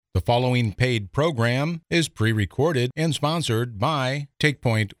The following paid program is pre-recorded and sponsored by Take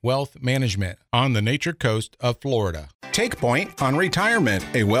Point Wealth Management on the Nature Coast of Florida. Take Point on Retirement,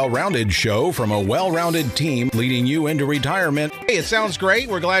 a well-rounded show from a well-rounded team leading you into retirement. Hey, it sounds great.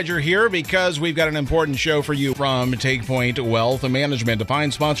 We're glad you're here because we've got an important show for you from Take Point Wealth Management, a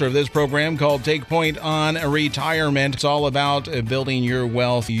fine sponsor of this program called Take Point on Retirement. It's all about building your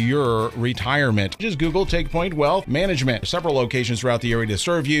wealth, your retirement. Just Google Take Point Wealth Management. Several locations throughout the area to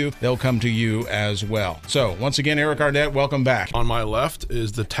serve you. They'll come to you as well. So once again, Eric Arnett, welcome back. On my left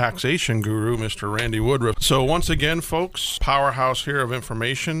is the taxation guru, Mr. Randy Woodruff. So once again, folks, powerhouse here of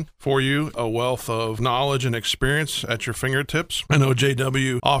information for you, a wealth of knowledge and experience at your fingertips. I know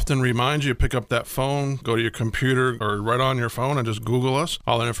JW often reminds you, pick up that phone, go to your computer or right on your phone and just Google us.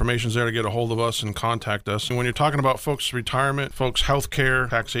 All that information's there to get a hold of us and contact us. And when you're talking about folks' retirement, folks' healthcare,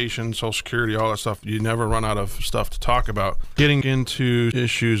 taxation, Social Security, all that stuff, you never run out of stuff to talk about. Getting into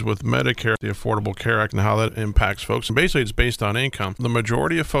issues with Medicare, the Affordable Care Act, and how that impacts folks. And basically, it's based on income. The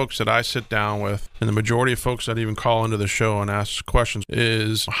majority of folks that I sit down with, and the majority of folks that even call into the show and ask questions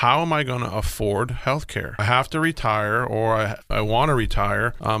is, how am I going to afford health care? I have to retire, or I want to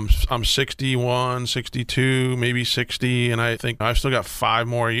retire. I'm 61, 62, maybe 60, and I think I've still got 5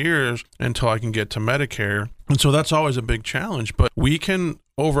 more years until I can get to Medicare. And so that's always a big challenge, but we can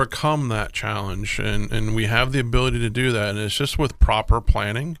overcome that challenge, and we have the ability to do that, and it's just with proper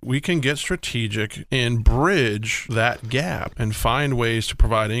planning. We can get strategic and bridge that gap and find ways to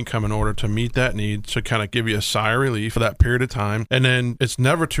provide income in order to meet that need, to kind of give you a sigh of relief for that period of time. And then it's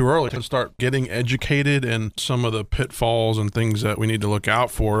never too early to start getting educated in some of the pitfalls and things that we need to look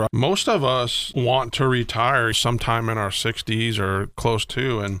out for. Most of us want to retire sometime in our 60s or close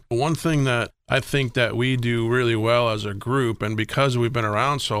to, and one thing that I think that we do really well as a group, and because we've been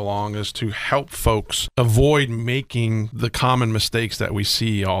around so long, is to help folks avoid making the common mistakes that we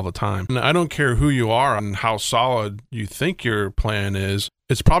see all the time. And I don't care who you are and how solid you think your plan is.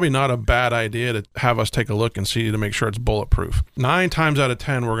 It's probably not a bad idea to have us take a look and see to make sure it's bulletproof. 9 times out of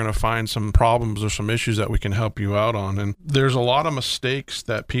 10, we're going to find some problems or some issues that we can help you out on. And there's a lot of mistakes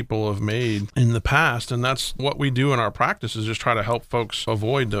that people have made in the past, and that's what we do in our practice, is just try to help folks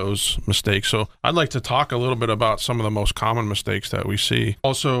avoid those mistakes. So I'd like to talk a little bit about some of the most common mistakes that we see.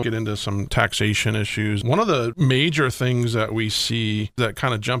 Also get into some taxation issues. One of the major things that we see that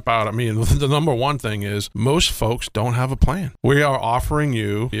kind of jump out at me, and the number one thing is, most folks don't have a plan. We are offering you,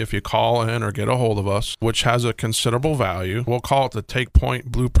 if you call in or get a hold of us, which has a considerable value, we'll call it the Take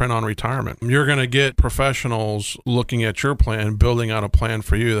Point Blueprint on Retirement. You're going to get professionals looking at your plan, building out a plan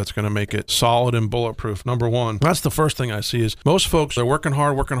for you that's going to make it solid and bulletproof. Number one, that's the first thing I see, is most folks are working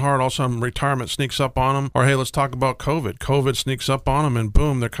hard, all of a sudden retirement sneaks up on them, or hey, let's talk about COVID. COVID sneaks up on them, and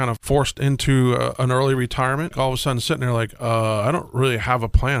boom, they're kind of forced into an early retirement. All of a sudden sitting there like, I don't really have a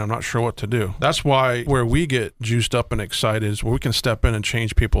plan. I'm not sure what to do. That's why where we get juiced up and excited is where we can step in and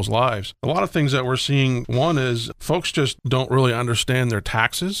change people's lives. A lot of things that we're seeing, one is folks just don't really understand their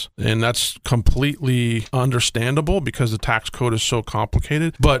taxes, and that's completely understandable because the tax code is so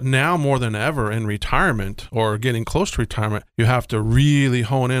complicated. But now more than ever in retirement, or getting close to retirement, you have to really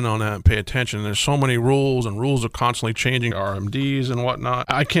hone in on that and pay attention. There's so many rules, and rules are constantly changing, RMDs and whatnot.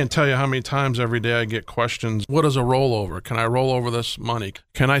 I can't tell you how many times every day I get questions. What is a rollover? Can I roll over this money?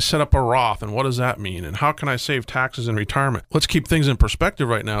 Can I set up a Roth? And what does that mean? And how can I save taxes in retirement? Let's keep things in perspective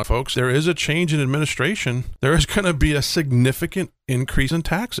right now, folks. There is a change in administration. There is going to be a significant increase in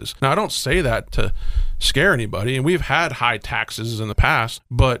taxes. Now, I don't say that to scare anybody, and we've had high taxes in the past,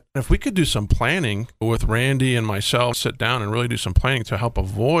 but if we could do some planning with Randy and myself, sit down and really do some planning to help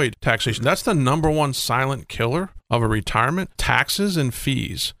avoid taxation, that's the number one silent killer of a retirement: taxes and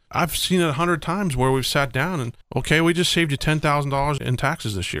fees. I've seen it 100 times where we've sat down and, okay, we just saved you $10,000 in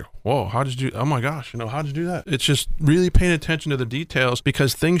taxes this year. Whoa, how did you do? Oh my gosh, how'd you do that? It's just really paying attention to the details,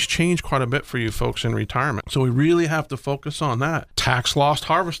 because things change quite a bit for you folks in retirement. So we really have to focus on that. Tax loss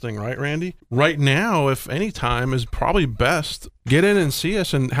harvesting, right, Randy? Right now, if any time is probably best, get in and see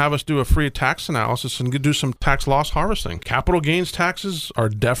us and have us do a free tax analysis and do some tax loss harvesting. Capital gains taxes are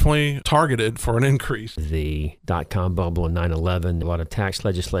definitely targeted for an increase. The dot-com bubble in 9/11, a lot of tax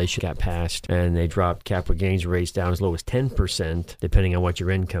legislation got passed, and they dropped capital gains rates down as low as 10%, depending on what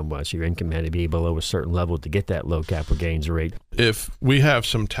your income was. So your income had to be below a certain level to get that low capital gains rate. If we have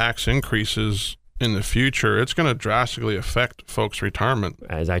some tax increases in the future, it's going to drastically affect folks' retirement.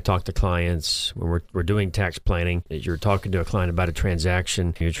 As I talk to clients, when we're doing tax planning, you're talking to a client about a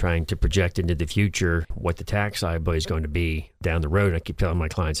transaction, you're trying to project into the future what the tax liability is going to be down the road. And I keep telling my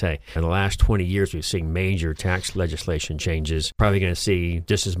clients, hey, in the last 20 years, we've seen major tax legislation changes, probably going to see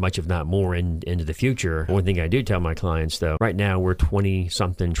just as much, if not more, into the future. One thing I do tell my clients, though, right now we're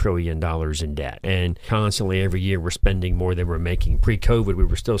 $20-something trillion in debt. And constantly every year we're spending more than we're making. Pre-COVID, we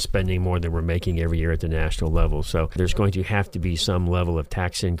were still spending more than we're making every year at the national level. So there's going to have to be some level of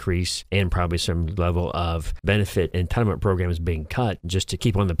tax increase and probably some level of benefit entitlement programs being cut just to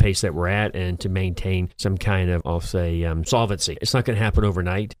keep on the pace that we're at and to maintain some kind of, I'll say, solvency. It's not going to happen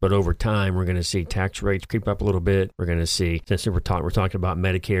overnight, but over time, we're going to see tax rates creep up a little bit. We're going to see, since we're talking about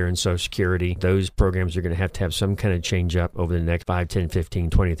Medicare and Social Security, those programs are going to have some kind of change up over the next 5, 10, 15,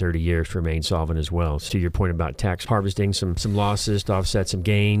 20, 30 years to remain solvent as well. So to your point about tax harvesting some losses to offset some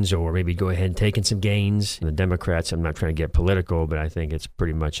gains, or maybe go ahead and take in some gains. And the Democrats, I'm not trying to get political, but I think it's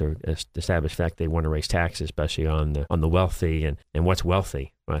pretty much a established fact they want to raise taxes, especially on the wealthy. And what's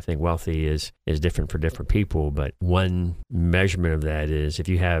wealthy? I think wealthy is different for different people, but one measurement of that is if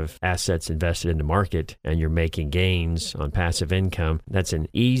you have assets invested in the market and you're making gains on passive income, that's an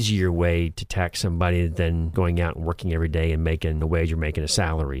easier way to tax somebody than going out and working every day and making a wage or making a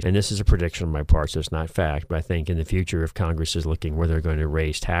salary. And this is a prediction on my part, so it's not fact, but I think in the future, if Congress is looking where they're going to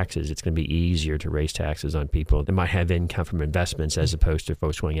raise taxes, it's going to be easier to raise taxes on people that might have income from investments as opposed to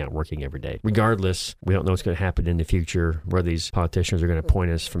folks going out and working every day. Regardless, we don't know what's going to happen in the future, where these politicians are going to point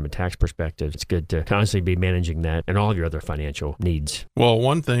us from a tax perspective. It's good to constantly be managing that and all of your other financial needs. Well,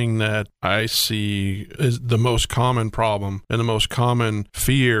 one thing that I see is the most common problem and the most common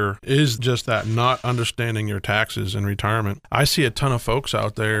fear is just that not understanding your taxes in retirement. I see a ton of folks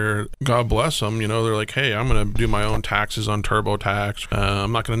out there, God bless them, they're like, hey, I'm going to do my own taxes on TurboTax.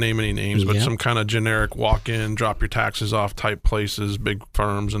 I'm not going to name any names, but some kind of generic walk-in, drop your taxes off type places, big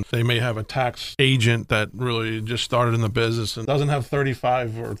firms. And they may have a tax agent that really just started in the business and doesn't have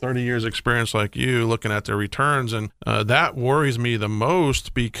 35 or 30 years experience like you looking at their returns. And that worries me the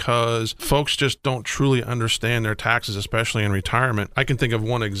most because folks just don't truly understand their taxes, especially in retirement. I can think of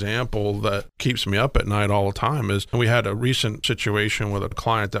one example that keeps me up at night all the time is we had a recent situation with a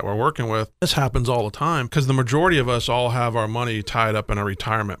client that we're working with. This happens all the time because the majority of us all have our money tied up in a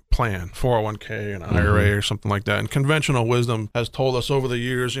retirement plan, 401k, an IRA or something like that. And conventional wisdom has told us over the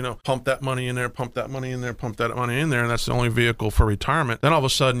years, pump that money in there, pump that money in there, pump that money in there. And that's the only vehicle for retirement. Then all of a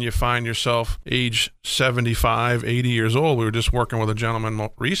sudden you find yourself age 75, 80 years old. We were just working with a gentleman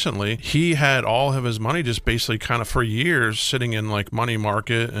recently. He had all of his money just basically kind of for years sitting in like money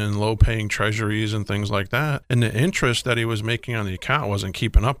market and low paying treasuries and things like that. And the interest that he was making on the account wasn't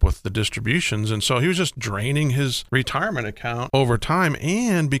keeping up with the distributions. And so he was just draining his retirement account over time.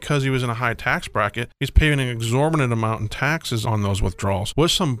 And because he was in a high tax bracket, he's paying an exorbitant amount in taxes on those withdrawals.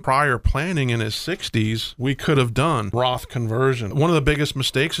 With some prior planning in his 60s, we could have done Roth conversion. One of the biggest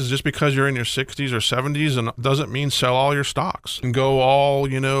mistakes is just because you're in your 60s or 70s and doesn't mean sell all your stocks and go all,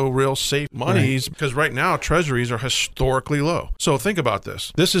 real safe monies, because right now treasuries are historically low. So think about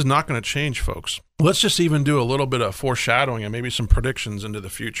this. This is not going to change, folks. Let's just even do a little bit of foreshadowing and maybe some predictions into the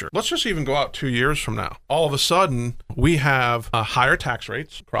future. Let's just even go out 2 years from now. All of a sudden, we have higher tax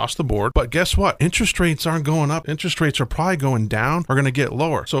rates across the board. But guess what? Interest rates aren't going up. Interest rates are probably going down or going to get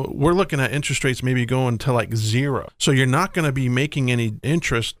lower. So we're looking at interest rates maybe going to like zero. So you're not going to be making any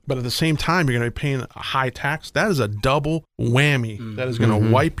interest, but at the same time, you're going to be paying a high tax. That is a double whammy that is going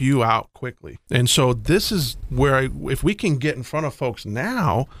to wipe you out quickly. And so this is where if we can get in front of folks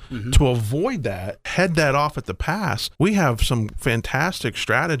now to avoid that, head that off at the pass, we have some fantastic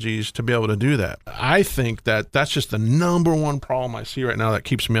strategies to be able to do that. I think that that's just the number one problem I see right now that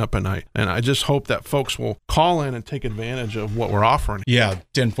keeps me up at night. And I just hope that folks will call in and take advantage of what we're offering. Yeah,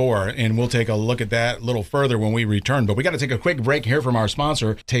 10-4, and we'll take a look at that a little further when we return. But we got to take a quick break here from our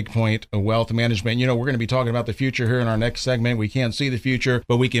sponsor, TakePoint Wealth Management. We're going to be talking about the future here in our next segment. We can't see the future,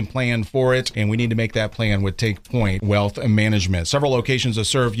 but we can plan for it, and we need to make that plan with TakePoint Wealth Management. Several locations to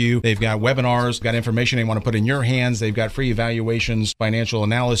serve you. They've got webinars, got information they want to put in your hands. They've got free evaluations, financial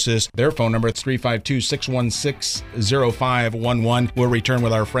analysis. Their phone number is 352-616-0511. We'll return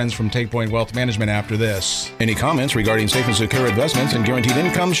with our friends from TakePoint Wealth Management after this. Any comments regarding safe and secure investments and guaranteed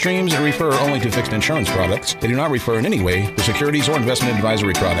income streams refer only to fixed insurance products. They do not refer in any way to securities or investment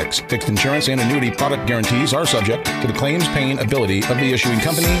advisory products. Fixed insurance and annuity product guarantees are subject to the claims paying ability of the issuing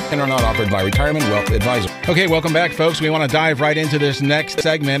company and are not offered by Retirement Wealth Advisor. Okay, welcome back, folks. We want to dive right into this next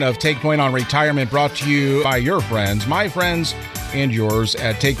segment of TakePoint on Retirement, brought to you by your friends, my friends and yours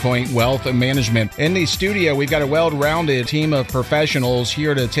at Take Point Wealth Management. In the studio, we've got a well-rounded team of professionals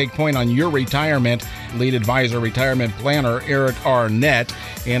here to take point on your retirement. Lead advisor, retirement planner Eric Arnett,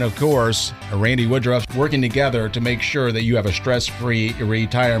 and of course, Randy Woodruff, working together to make sure that you have a stress-free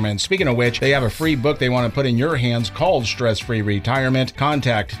retirement. Speaking of which, they have a free book they want to put in your hands called Stress-Free Retirement.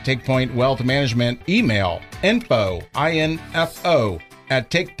 Contact Take Point Wealth Management. Email info at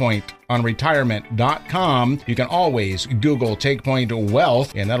takepointonretirement.com. You can always Google Take Point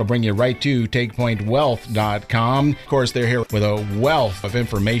Wealth, and that'll bring you right to takepointwealth.com. Of course, they're here with a wealth of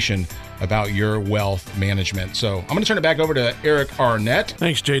information about your wealth management. So I'm going to turn it back over to Eric Arnett.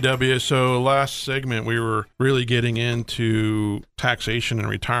 Thanks, JW. So last segment, we were really getting into taxation and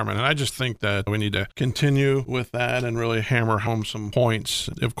retirement. And I just think that we need to continue with that and really hammer home some points.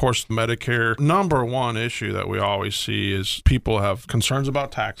 Of course, Medicare, number one issue that we always see is people have concerns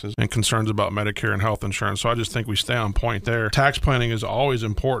about taxes and concerns about Medicare and health insurance. So I just think we stay on point there. Tax planning is always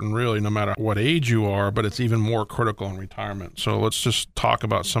important, really, no matter what age you are, but it's even more critical in retirement. So let's just talk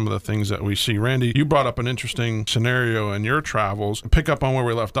about some of the things that we see. Randy, you brought up an interesting scenario in your travels. Pick up on where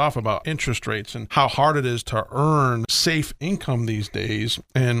we left off about interest rates and how hard it is to earn safe income these days,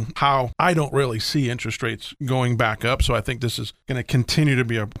 and how I don't really see interest rates going back up. So I think this is going to continue to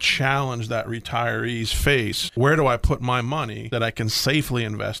be a challenge that retirees face. Where do I put my money that I can safely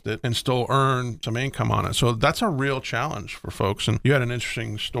invest it and still earn some income on it? So that's a real challenge for folks. And you had an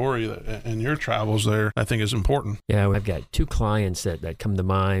interesting story that in your travels there I think is important. Yeah, I've got two clients that come to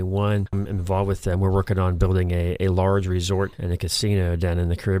mind. One, I'm involved with them. We're working on building a large resort and a casino down in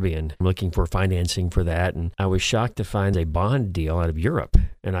the Caribbean. I'm looking for financing for that. And I was shocked to find a bond deal out of Europe.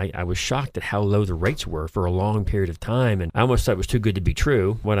 And I was shocked at how low the rates were for a long period of time. And I almost thought it was too good to be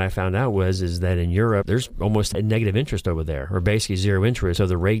true. What I found out is that in Europe, there's almost a negative interest over there, or basically zero interest. So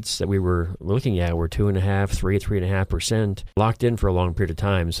the rates that we were looking at were 2.5%, 3.5% locked in for a long period of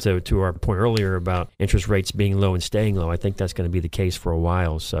time. So to our point earlier about interest rates being low and staying low, I think that's going to be the case for a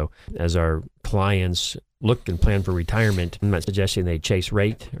while. So as our clients look and plan for retirement, I'm not suggesting they chase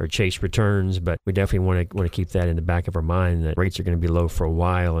rate or chase returns, but we definitely want to keep that in the back of our mind that rates are going to be low for a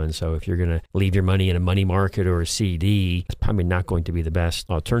while. And so if you're going to leave your money in a money market or a CD, it's probably not going to be the best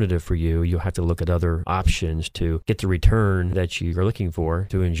alternative for you. You'll have to look at other options to get the return that you are looking for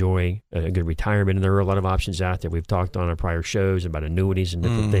to enjoy a good retirement. And there are a lot of options out there. We've talked on our prior shows about annuities and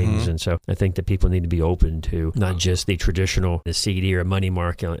different things. And so I think that people need to be open to not just the traditional CD or a money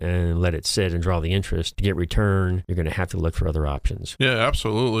market and let it sit and draw the interest. To get return, you're going to have to look for other options. Yeah,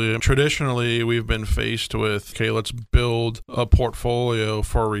 absolutely. Traditionally, we've been faced with, okay, let's build a portfolio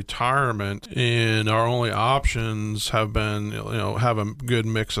for retirement, and our only options have been, have a good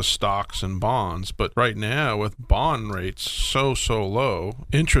mix of stocks and bonds. But right now, with bond rates so low,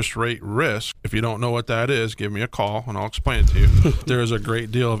 interest rate risk, if you don't know what that is, give me a call and I'll explain it to you. There is a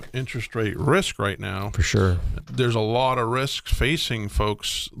great deal of interest rate risk right now. For sure. There's a lot of risks facing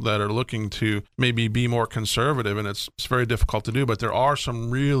folks that are looking to maybe be more conservative, and it's very difficult to do, but there are some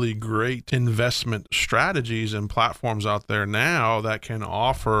really great investment strategies and platforms out there now that can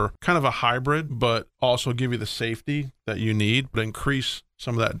offer kind of a hybrid, but also give you the safety that you need, but increase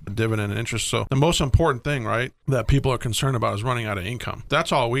some of that dividend and interest. So the most important thing, right, that people are concerned about is running out of income.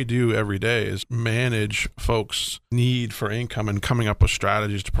 That's all we do every day is manage folks' need for income and coming up with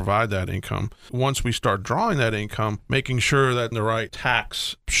strategies to provide that income. Once we start drawing that income, making sure that the right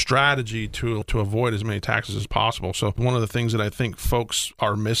tax strategy to avoid as many taxes as possible. So one of the things that I think folks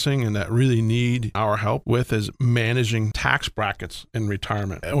are missing and that really need our help with is managing tax brackets in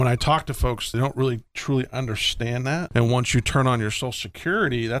retirement. When I talk to folks, they don't really truly understand that. And once you turn on your Social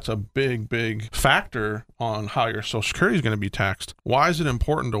Security, that's a big factor on how your Social Security is going to be taxed. Why is it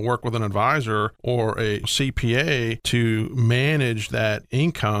important to work with an advisor or a CPA to manage that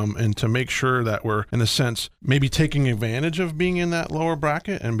income and to make sure that we're, in a sense, maybe taking advantage of being in that lower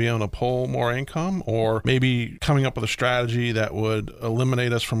bracket and being able to pull more income, or maybe coming up with a strategy that would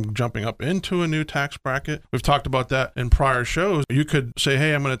eliminate us from jumping up into a new tax bracket? We've talked about that in prior shows. You could say,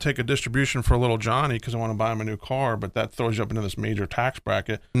 hey, I'm going to take a distribution for little Johnny because I want to buy him a new car, but that throws you up into this major tax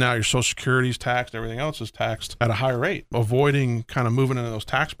bracket. Now your Social Security is taxed, everything else is taxed at a higher rate. Avoiding kind of moving into those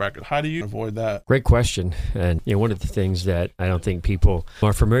tax brackets. How do you avoid that? Great question. And one of the things that I don't think people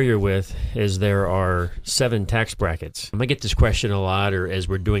are familiar with is there are 7 tax brackets. I get this question a lot, or as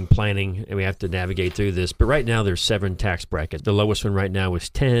we're doing planning and we have to navigate through this, but right now there's 7 tax brackets. The lowest one right now is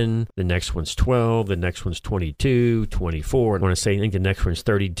 10, the next one's 12, the next one's 22, 24. I want to say, I think the next one's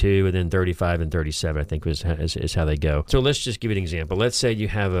 32, and then 35 and 36. 1037, I think is how they go. So let's just give you an example. Let's say you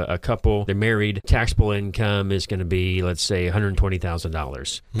have a couple, they're married, taxable income is going to be, let's say,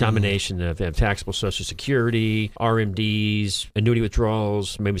 $120,000. Combination of taxable Social Security, RMDs, annuity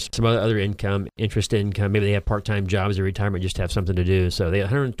withdrawals, maybe some other income, interest income. Maybe they have part-time jobs in retirement just to have something to do. So they have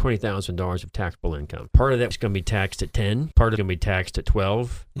 $120,000 of taxable income. Part of that's going to be taxed at 10, part of it's going to be taxed at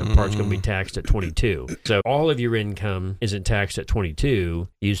 12, and part's going to be taxed at 22. So all of your income isn't taxed at 22.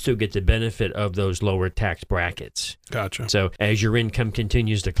 You still get the benefit of those lower tax brackets. Gotcha. So as your income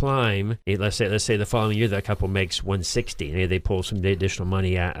continues to climb, let's say the following year that couple makes 160. Maybe they pull some additional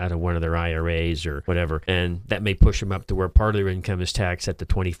money out of one of their IRAs or whatever, and that may push them up to where part of their income is taxed at the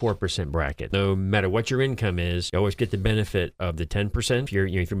 24% bracket. No matter what your income is, you always get the benefit of the 10%. If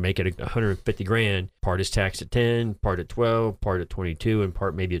you're making $150,000, part is taxed at 10, part at 12, part at 22, and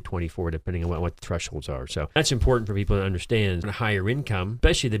part maybe at 24, depending on what the thresholds are. So that's important for people to understand. A higher income,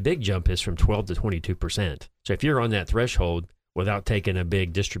 especially the big jump is from 12 to 22%. So if you're on that threshold, without taking a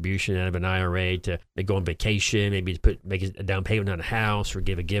big distribution out of an IRA to go on vacation, maybe to make a down payment on a house or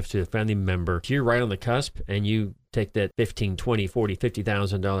give a gift to a family member, if you're right on the cusp and you take that $15,000, $20,000, $40,000,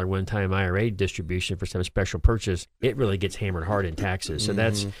 $50,000 one-time IRA distribution for some special purchase, it really gets hammered hard in taxes. So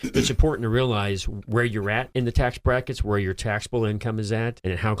it's important to realize where you're at in the tax brackets, where your taxable income is at,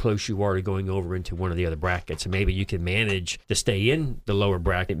 and how close you are to going over into one of the other brackets. And maybe you can manage to stay in the lower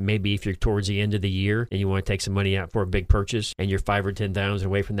bracket. Maybe if you're towards the end of the year and you want to take some money out for a big purchase and you're $5,000 or $10,000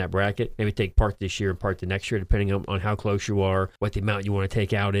 away from that bracket, maybe take part this year and part the next year, depending on how close you are, what the amount you want to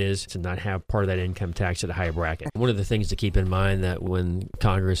take out is, to not have part of that income tax at a higher bracket. One of the things to keep in mind that when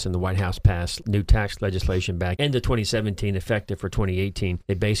Congress and the White House passed new tax legislation back into 2017, effective for 2018,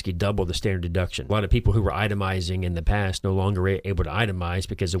 they basically doubled the standard deduction. A lot of people who were itemizing in the past no longer able to itemize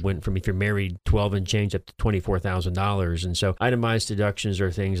because it went from, if you're married, 12 and change up to $24,000. And so itemized deductions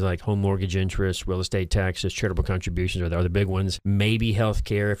are things like home mortgage interest, real estate taxes, charitable contributions are the other big ones. Maybe health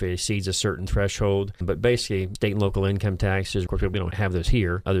care if it exceeds a certain threshold. But basically, state and local income taxes, of course, we don't have those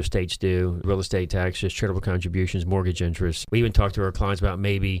here. Other states do. Real estate taxes, charitable contributions, mortgage interest. We even talk to our clients about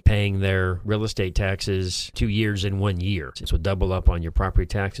maybe paying their real estate taxes 2 years in 1 year. So double up on your property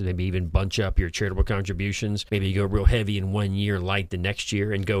taxes, maybe even bunch up your charitable contributions. Maybe you go real heavy in 1 year, light the next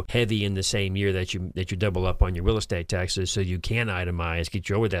year, and go heavy in the same year that you double up on your real estate taxes, so you can itemize, get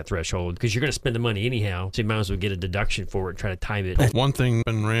you over that threshold, because you're going to spend the money anyhow, so you might as well get a deduction for it and try to time it. One thing,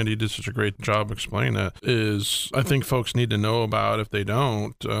 and Randy did such a great job explaining that, is I think folks need to know about, if they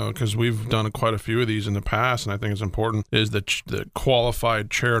don't, because we've done quite a few of these in the past, and I think it's important, is the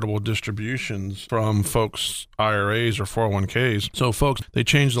qualified charitable distributions from folks' IRAs or 401ks. So folks, they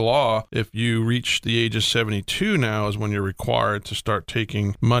changed the law. If you reach the age of 72 now is when you're required to start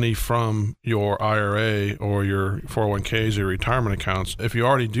taking money from your IRA or your 401ks or your retirement accounts. If you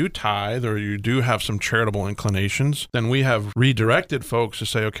already do tithe or you do have some charitable inclinations, then we have redirected folks to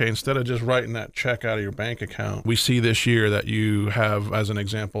say, okay, instead of just writing that check out of your bank account, we see this year that you have, as an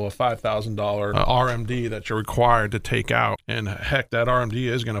example, a $5,000 RMD that you're required to take out. And heck, that RMD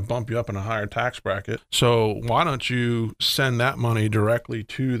is going to bump you up in a higher tax bracket. So why don't you send that money directly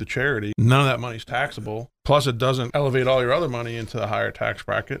to the charity? None of that money is taxable. Plus, it doesn't elevate all your other money into the higher tax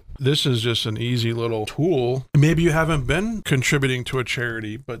bracket. This is just an easy little tool. Maybe you haven't been contributing to a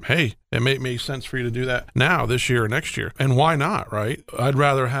charity, but hey, it may make sense for you to do that now, this year or next year. And why not, right? I'd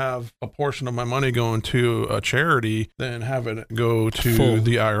rather have a portion of my money going to a charity than have it go to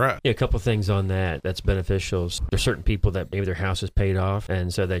the IRS. Yeah, a couple of things on that. That's beneficial. There's certain people that maybe their house is paid off,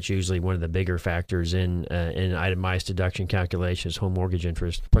 and so that's usually one of the bigger factors in itemized deduction calculations. Home mortgage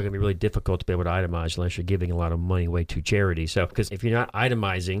interest. It's probably going to be really difficult to be able to itemize unless you're giving a lot of money away to charity. So, because if you're not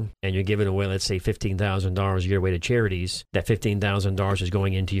itemizing and you're giving away, let's say $15,000 a year away to charities, that $15,000 is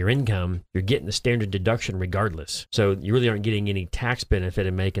going into your income, you're getting the standard deduction regardless. So you really aren't getting any tax benefit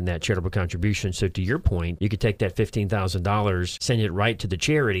in making that charitable contribution. So to your point, you could take that $15,000, send it right to the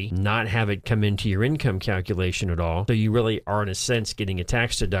charity, not have it come into your income calculation at all. So you really are, in a sense, getting a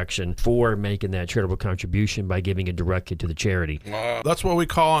tax deduction for making that charitable contribution by giving it directly to the charity. That's what we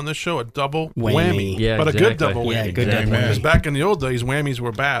call on this show a double whammy. Yeah, but exactly. A good double whammy. Yeah, good double whammy. Because back in the old days, whammies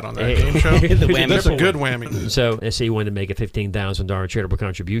were bad on that game show. That's a good whammy. So let's say you wanted to make a $15,000 charitable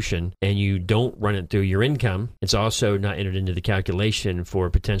contribution and you don't run it through your income. It's also not entered into the calculation for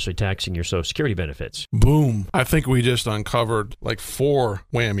potentially taxing your Social Security benefits. Boom. I think we just uncovered like 4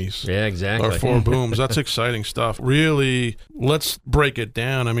 whammies. Yeah, exactly. Or 4 booms. That's exciting stuff. Really, let's break it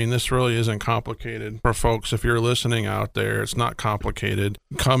down. I mean, this really isn't complicated for folks. If you're listening out there, it's not complicated.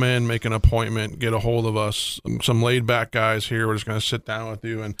 Come in, make an appointment, get a hold of us, some laid back guys here. We're just going to sit down with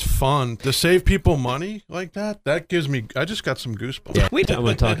you, and it's fun to save people money like that. That gives me, I just got some goosebumps. Yeah, I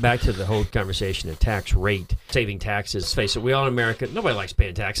want to talk back to the whole conversation of tax rate, saving taxes. Let's face it, we all in America, nobody likes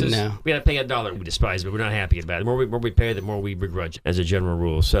paying taxes. No. We got to pay $1. We despise it, but we're not happy about it. The more we pay, the more we begrudge as a general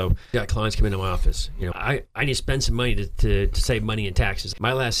rule. So, got clients come into my office. I need to spend some money to save money in taxes.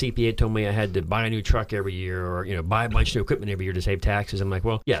 My last CPA told me I had to buy a new truck every year, or buy a bunch of new equipment every year to save taxes. I'm like,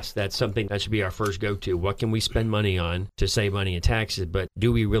 well, yes, that's something that should be our first go-to. What can we spend money on to save money in taxes? But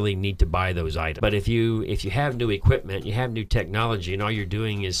do we really need to buy those items? But if you have new equipment, you have new technology, and all you're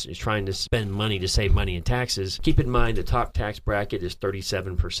doing is trying to spend money to save money in taxes, keep in mind the top tax bracket is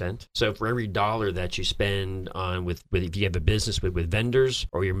 37%. So for every dollar that you spend on with if you have a business with vendors,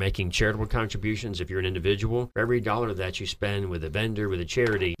 or you're making charitable contributions, if you're an individual, for every dollar that you spend with a vendor, with a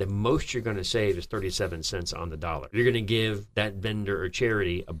charity, the most you're going to save is 37 cents on the dollar. You're going to give that vendor or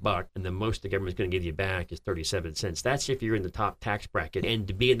charity $1, and the most the government's going to give you back is 37 cents. That's if you're in the top tax bracket. And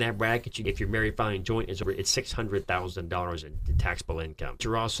to be in that bracket, if you're married filing joint, it's $600,000 in taxable income.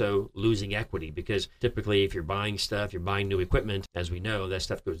 You're also losing equity, because typically if you're buying stuff, you're buying new equipment, as we know, that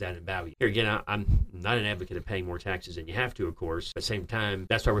stuff goes down in value. Here again, I'm not an advocate of paying more taxes than you have to, of course. At the same time,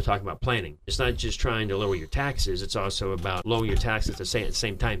 that's why we're talking about planning. It's not just trying to lower your taxes, it's also about lowering your taxes at the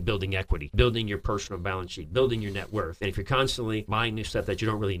same time building equity, building your personal balance sheet, building your net worth. And if you're constantly buying new stuff that you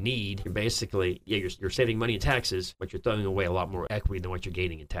don't really need, you're basically, you're saving money in taxes, but you're throwing away a lot more equity than what you're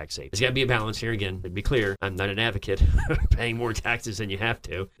gaining in tax savings. There's got to be a balance here. Again, to be clear, I'm not an advocate of paying more taxes than you have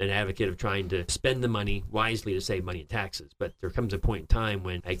to, an advocate of trying to spend the money wisely to save money in taxes. But there comes a point in time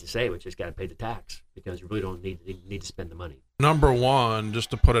when, I hate to say it, we just got to pay the tax, because you really don't need to spend the money. Number one,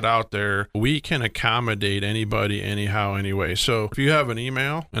 just to put it out there, we can accommodate anybody anyhow, anyway. So if you have an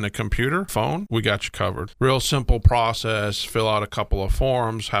email and a computer, phone, we got you covered. Real simple process, fill out a couple of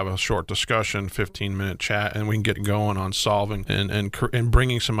forms, have a short discussion, 15-minute chat, and we can get going on solving and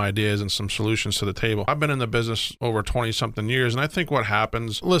bringing some ideas and some solutions to the table. I've been in the business over 20-something years, and I think what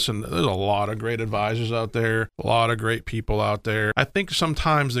happens, listen, there's a lot of great advisors out there, a lot of great people out there. I think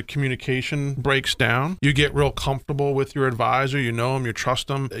sometimes the communication breaks down. You get real comfortable with your advisor. You know them, you trust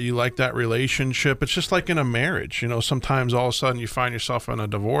them, you like that relationship. It's just like in a marriage. Sometimes all of a sudden you find yourself in a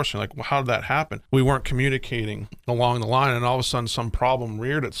divorce. You're like, well, how did that happen? We weren't communicating along the line, and all of a sudden some problem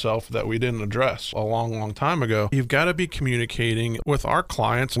reared itself that we didn't address a long time ago. You've got to be communicating with our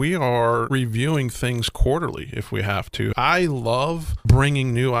clients. We are reviewing things quarterly if we have to. I love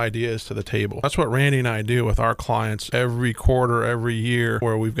bringing new ideas to the table. That's what Randy and I do with our clients every quarter, every year,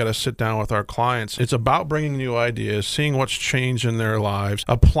 where we've got to sit down with our clients. It's about bringing new ideas, seeing what's changed in their lives,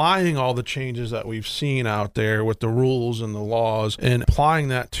 applying all the changes that we've seen out there with the rules and the laws, and applying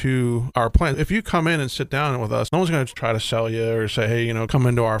that to our plan. If you come in and sit down with us, no one's going to try to sell you or say, hey, come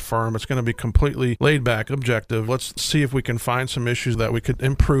into our firm. It's going to be completely laid back, objective. Let's see if we can find some issues that we could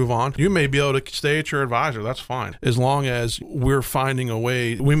improve on. You may be able to stay at your advisor. That's fine. As long as we're finding a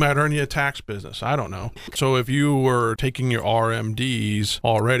way, we might earn you a tax business. I don't know. So if you were taking your RMDs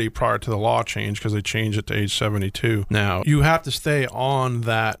already prior to the law change, because they changed it to age 72 now, you have to stay on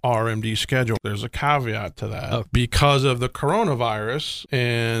that RMD schedule. There's a caveat to that. Because of the coronavirus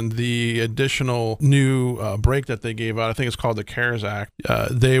and the additional new break that they gave out, I think it's called the CARES Act,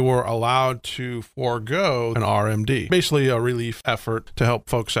 they were allowed to forego an RMD. Basically a relief effort to help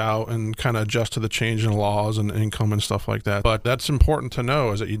folks out and kind of adjust to the change in laws and income and stuff like that. But that's important to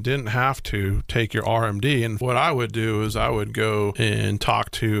know, is that you didn't have to take your RMD. And what I would do is I would go and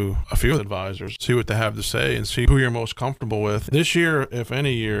talk to a few advisors, see what they have to say, and see who you're most comfortable with. This year, if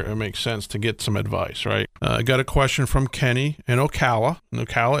any year, it makes sense to get some advice, right? I got a question from Kenny in Ocala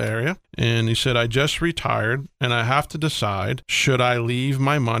area. And he said, I just retired and I have to decide, should I leave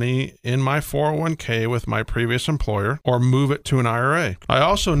my money in my 401k with my previous employer or move it to an IRA? I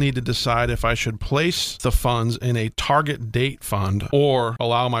also need to decide if I should place the funds in a target date fund or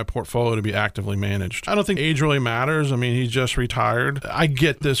allow my portfolio to be actively managed. I don't think age really matters. I mean, he's just retired. I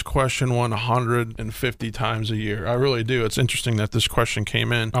get this question 150 times a year. I really do. It's interesting that this question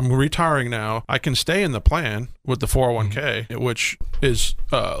came in. I'm retiring now. I can stay in the plan with the 401k, which is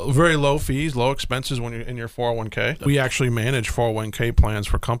very low fees, low expenses when you're in your 401k. We actually manage 401k plans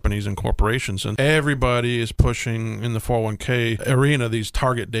for companies and corporations, and everybody is pushing in the 401k arena these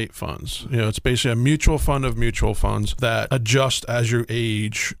target date funds. It's basically a mutual fund of mutual funds that adjust as you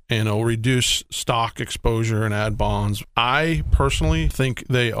age and will reduce stock exposure and add bonds. I personally think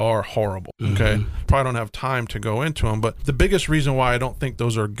they are horrible. Okay. Probably don't have time to go into them, but the biggest reason why I don't think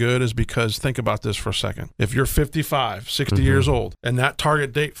those are good is because, think about this for a second. If you're 55, 60 years old, and that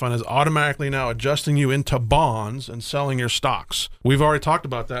target date fund is automatically now adjusting you into bonds and selling your stocks. We've already talked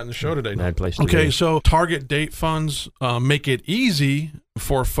about that in the show today. Bad place to Okay, be. so target date funds make it easy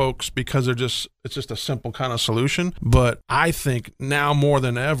for folks because it's just a simple kind of solution. But I think now more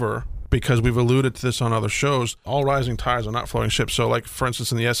than ever, because we've alluded to this on other shows, all rising tides are not floating ships. So like, for instance,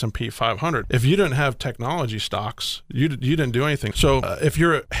 in the S&P 500, if you didn't have technology stocks, you didn't do anything. So if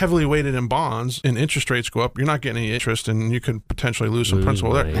you're heavily weighted in bonds and interest rates go up, you're not getting any interest and you could potentially lose some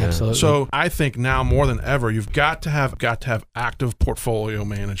principal there. money, yeah. Absolutely. So I think now more than ever, you've got to have active portfolio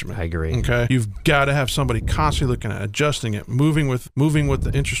management. I agree. Okay, you've got to have somebody constantly looking at adjusting it, moving with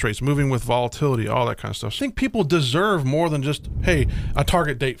the interest rates, moving with volatility, all that kind of stuff. I think people deserve more than just, hey, a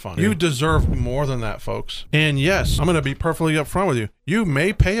target date fund. You deserve more than that, folks. And yes, I'm going to be perfectly upfront with you. You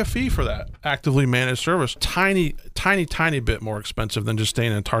may pay a fee for that actively managed service. Tiny bit more expensive than just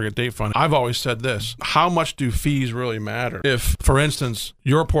staying in a target date fund. I've always said this: how much do fees really matter? If, for instance,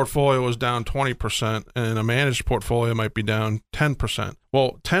 your portfolio is down 20% and a managed portfolio might be down 10%.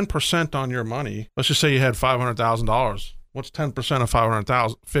 Well, 10% on your money, let's just say you had $500,000. What's 10% of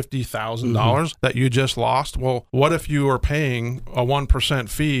 $500,000? $50,000 that you just lost? Well, what if you were paying a 1%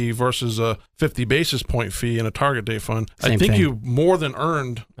 fee versus a 50 basis point fee in a target date fund? Same I think thing. you more than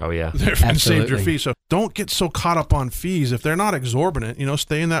earned Oh, yeah. and saved your Absolutely. fee. So don't get so caught up on fees. If they're not exorbitant,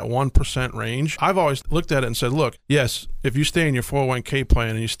 stay in that 1% range. I've always looked at it and said, look, yes, if you stay in your 401k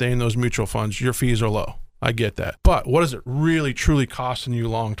plan and you stay in those mutual funds, your fees are low. I get that. But what is it really truly costing you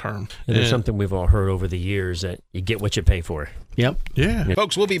long term? And there's something we've all heard over the years that you get what you pay for. Yep. Yeah.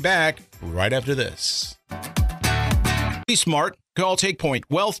 Folks, we'll be back right after this. Be smart. Call TakePoint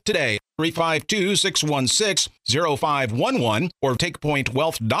Wealth today, 352-616-0511 or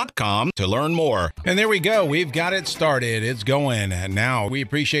TakePointWealth.com to learn more. And there we go. We've got it started. It's going. And now we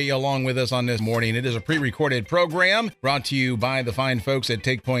appreciate you along with us on this morning. It is a pre-recorded program brought to you by the fine folks at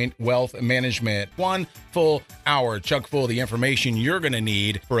TakePoint Wealth Management. 1 full hour chock full of the information you're going to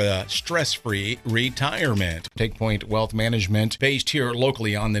need for a stress-free retirement. TakePoint Wealth Management, based here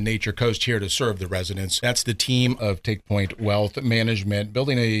locally on the Nature Coast, here to serve the residents. That's the team of TakePoint Wealth Management,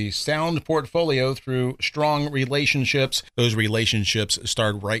 building a sound portfolio through strong relationships. Those relationships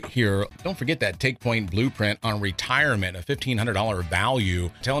start right here. Don't forget that TakePoint blueprint on retirement, a $1,500 value.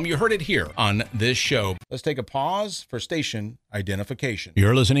 Tell them you heard it here on this show. Let's take a pause for station identification.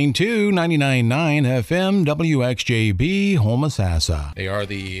 You're listening to 99.9 FM WXJB Homosassa. They are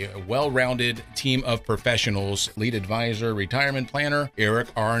the well-rounded team of professionals. Lead advisor, retirement planner, Eric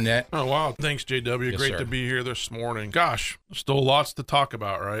Arnett. Oh, wow. Thanks, JW. Yes, Great sir. to be here this morning. Gosh, still lots to talk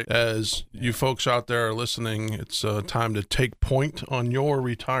about, right? As you folks out there are listening, it's time to take point on your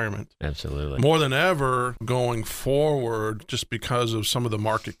retirement. Absolutely. More than ever going forward, just because of some of the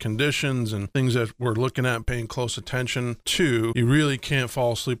market conditions and things that we're looking at, paying close attention to, you really can't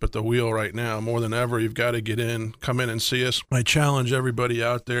fall asleep at the wheel right now. More than ever, you've got to get in, come in and see us. I challenge everybody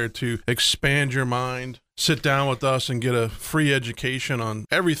out there to expand your mind. Sit down with us and get a free education on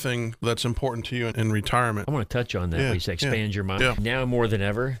everything that's important to you in retirement. I want to touch on that. Yeah, Where you say expand your mind. yeah. Now more than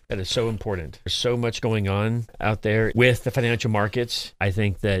ever, that is so important. There's so much going on out there with the financial markets. I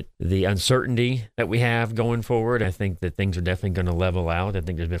think that the uncertainty that we have going forward, I think that things are definitely going to level out. I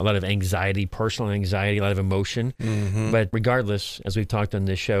think there's been a lot of anxiety, personal anxiety, a lot of emotion. But regardless, as we've talked on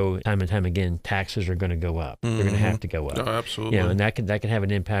this show time and time again, taxes are going to go up. They're going to have to go up. Oh, absolutely. And that can have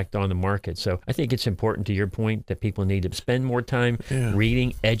an impact on the market. So I think it's important, to your point, that people need to spend more time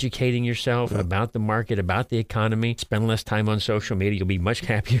reading, educating yourself about the market, about the economy. Spend less time on social media. You'll be much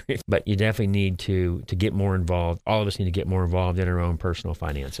happier. But you definitely need to get more involved. All of us need to get more involved in our own personal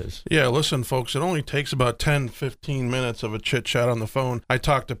finances. Yeah, listen, folks, it only takes about 10, 15 minutes of a chit chat on the phone. I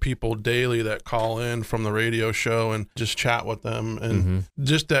talk to people daily that call in from the radio show and just chat with them. And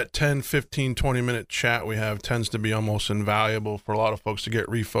just that 10, 15, 20-minute chat we have tends to be almost invaluable for a lot of folks to get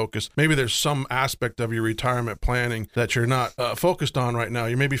refocused. Maybe there's some aspect of your retirement planning that you're not focused on right now.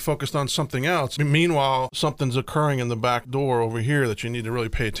 You may be focused on something else. Meanwhile, something's occurring in the back door over here that you need to really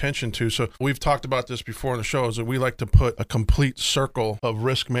pay attention to. So we've talked about this before in the show, is that we like to put a complete circle of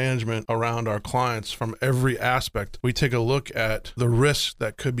risk management around our clients from every aspect. We take a look at the risks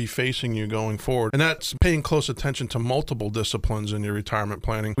that could be facing you going forward. And that's paying close attention to multiple disciplines in your retirement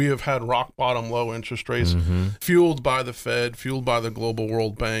planning. We have had rock bottom low interest rates fueled by the Fed, fueled by the global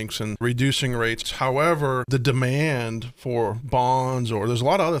world banks, and reducing rates. However, However, the demand for bonds, or there's a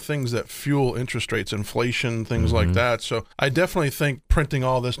lot of other things that fuel interest rates, inflation, things like that. So I definitely think printing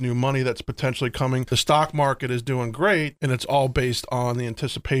all this new money that's potentially coming, the stock market is doing great, and it's all based on the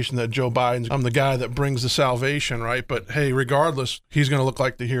anticipation that Joe Biden's, I'm the guy that brings the salvation, right? But hey, regardless, he's going to look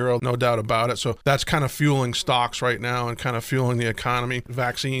like the hero, no doubt about it. So that's kind of fueling stocks right now and kind of fueling the economy.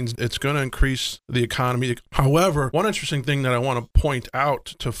 Vaccines, it's going to increase the economy. However, one interesting thing that I want to point out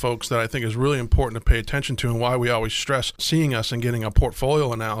to folks that I think is really important to pay attention to, and why we always stress seeing us and getting a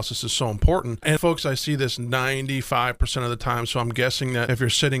portfolio analysis is so important. And folks, I see this 95% of the time. So I'm guessing that if you're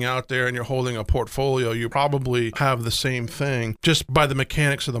sitting out there and you're holding a portfolio, you probably have the same thing. Just by the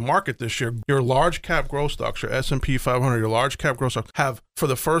mechanics of the market this year, your large cap growth stocks, your S&P 500, your large cap growth stocks have, for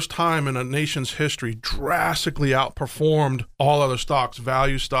the first time in a nation's history, drastically outperformed all other stocks,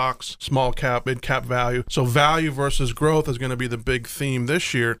 value stocks, small cap, mid cap value. So value versus growth is going to be the big theme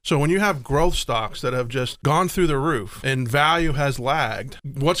this year. So when you have growth stocks that have just gone through the roof and value has lagged,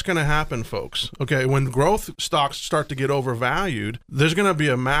 what's going to happen, folks? Okay, when growth stocks start to get overvalued, there's going to be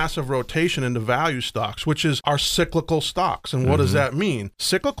a massive rotation into value stocks, which is our cyclical stocks. And what does that mean?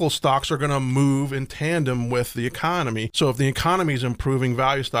 Cyclical stocks are going to move in tandem with the economy. So if the economy is improving,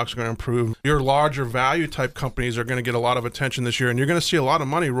 value stocks are going to improve. Your larger value type companies are going to get a lot of attention this year, and you're going to see a lot of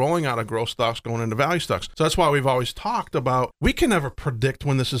money rolling out of growth stocks going into value stocks. So that's why we've always talked about, we can never predict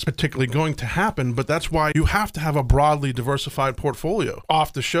when this is particularly going to happen, but that's why you have to have a broadly diversified portfolio.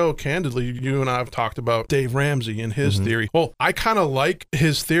 Off the show, candidly, you and I have talked about Dave Ramsey and his theory. Well, I kind of like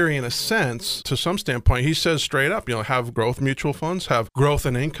his theory in a sense, to some standpoint. He says straight up, have growth mutual funds, have growth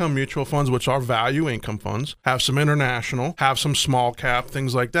and income mutual funds, which are value income funds, have some international, have some small cap,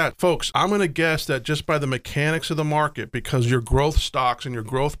 things like that. Folks, I'm going to guess that just by the mechanics of the market, because your growth stocks and your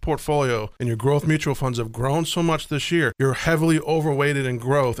growth portfolio and your growth mutual funds have grown so much this year, you're heavily overweighted in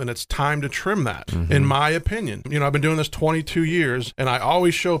growth, and it's time to trim that, in my opinion. I've been doing this 22 years, and I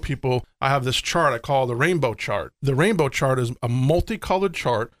always show people, I have this chart I call the rainbow chart. The rainbow chart is a multicolored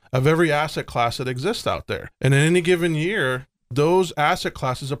chart of every asset class that exists out there. And in any given year, those asset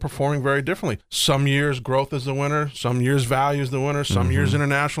classes are performing very differently. Some years growth is the winner, some years value is the winner, some years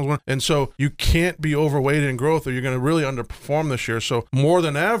international is the winner. And so you can't be overweighted in growth, or you're going to really underperform this year. So more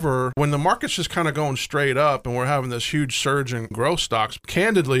than ever, when the market's just kind of going straight up and we're having this huge surge in growth stocks,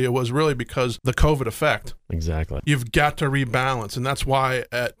 candidly, it was really because the COVID effect. Exactly. You've got to rebalance. And that's why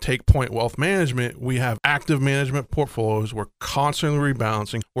at Take Point Wealth Management, we have active management portfolios. We're constantly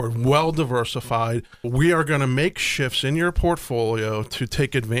rebalancing. We're well diversified. We are going to make shifts in your portfolio to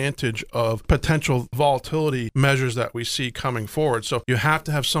take advantage of potential volatility measures that we see coming forward. So you have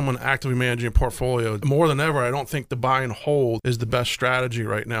to have someone actively managing your portfolio. More than ever, I don't think the buy and hold is the best strategy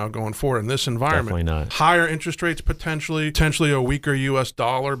right now going forward in this environment. Definitely not. Higher interest rates potentially a weaker U.S.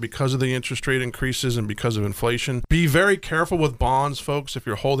 dollar because of the interest rate increases and because of inflation. Be very careful with bonds, folks. If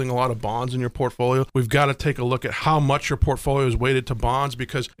you're holding a lot of bonds in your portfolio, we've got to take a look at how much your portfolio is weighted to bonds,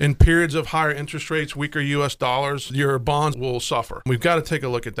 because in periods of higher interest rates, weaker U.S. dollars, your bonds will suffer. We've got to take a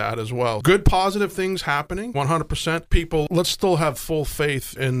look at that as well. Good positive things happening, 100%. People, let's still have full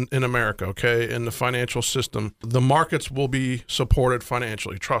faith in America, okay, in the financial system. The markets will be supported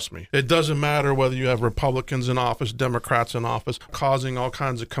financially, trust me. It doesn't matter whether you have Republicans in office, Democrats in office, causing all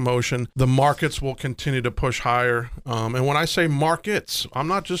kinds of commotion. The markets will continue to push higher. And when I say markets, I'm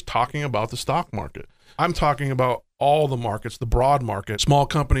not just talking about the stock market. I'm talking about all the markets, the broad market, small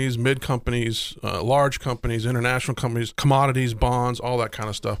companies, mid companies, large companies, international companies, commodities, bonds, all that kind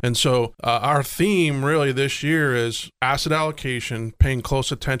of stuff. And so our theme really this year is asset allocation, paying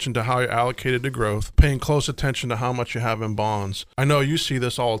close attention to how you're allocated to growth, paying close attention to how much you have in bonds. I know you see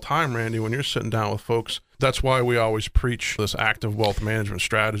this all the time, Randy, when you're sitting down with folks. That's why we always preach this active wealth management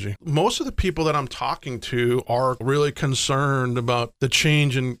strategy. Most of the people that I'm talking to are really concerned about the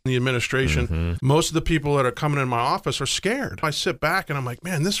change in the administration. Most of the people that are coming in my office are scared. I sit back and I'm like,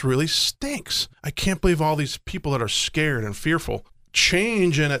 man, this really stinks. I can't believe all these people that are scared and fearful.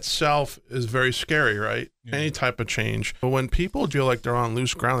 Change in itself is very scary, right? Yeah. Any type of change. But when people feel like they're on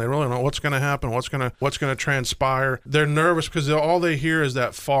loose ground, they really don't know what's going to happen, what's going to transpire. They're nervous because all they hear is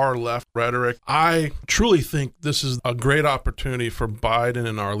that far left rhetoric. I truly think this is a great opportunity for Biden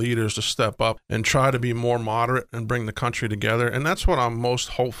and our leaders to step up and try to be more moderate and bring the country together. And that's what I'm most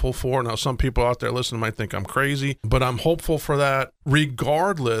hopeful for. Now, some people out there listening might think I'm crazy, but I'm hopeful for that.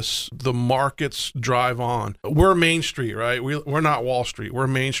 Regardless, the markets drive on. We're Main Street, right? We're not Wall Street. We're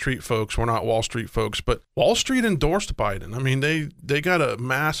Main Street folks. We're not Wall Street folks. But Wall Street endorsed Biden. I mean, they got a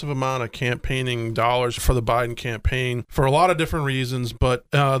massive amount of campaigning dollars for the Biden campaign for a lot of different reasons, but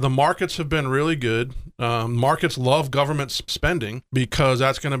the markets have been really good. Markets love government spending because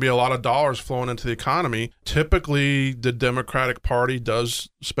that's going to be a lot of dollars flowing into the economy. Typically, the Democratic Party does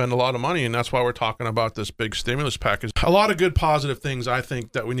spend a lot of money, and that's why we're talking about this big stimulus package. A lot of good positive things, I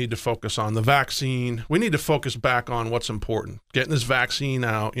think, that we need to focus on. The vaccine, we need to focus back on what's important. Getting this vaccine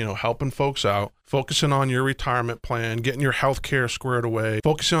out, helping folks out, focusing on your retirement plan, getting your health care squared away,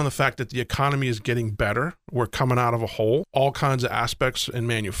 focusing on the fact that the economy is getting better. We're coming out of a hole. All kinds of aspects in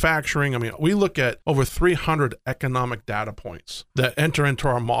manufacturing. I mean, we look at over 300 economic data points that enter into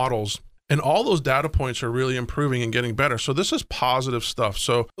our models, and all those data points are really improving and getting better. So this is positive stuff.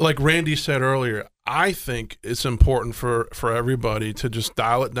 So like Randy said earlier, I think it's important for everybody to just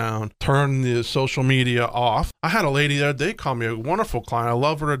dial it down, turn the social media off. I had a lady the other day call me, a wonderful client. I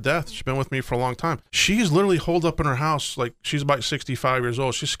love her to death. She's been with me for a long time. She's literally holed up in her house, like she's about 65 years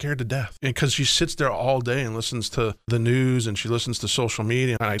old. She's scared to death. And because she sits there all day and listens to the news and she listens to social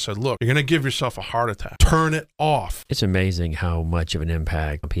media. And I said, look, you're going to give yourself a heart attack. Turn it off. It's amazing how much of an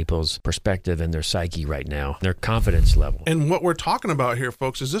impact on people's perspective and their psyche right now, their confidence level. And what we're talking about here,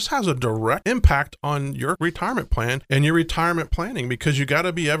 folks, is this has a direct impact on your retirement plan and your retirement planning, because you got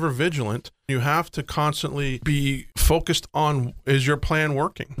to be ever vigilant. You have to constantly be focused on, is your plan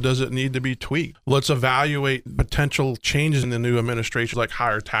working? Does it need to be tweaked? Let's evaluate potential changes in the new administration, like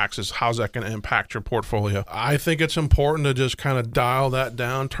higher taxes. How's that going to impact your portfolio? I think it's important to just kind of dial that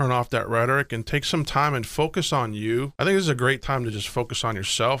down, turn off that rhetoric, and take some time and focus on you. I think this is a great time to just focus on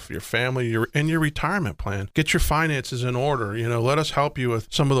yourself, your family, and your retirement plan. Get your finances in order. Let us help you with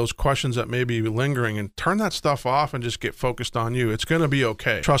some of those questions that may be lingering, and turn that stuff off and just get focused on you. It's going to be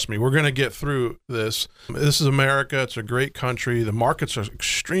okay. Trust me, we're going to get through this. This is America. It's a great country. The markets are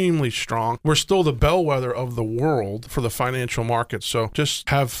extremely strong. We're still the bellwether of the world for the financial markets. So just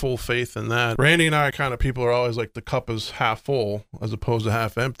have full faith in that. Randy and I kind of people are always like the cup is half full as opposed to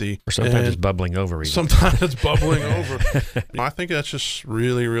half empty. Or sometimes it's bubbling over. Even. Sometimes it's bubbling over. I think that's just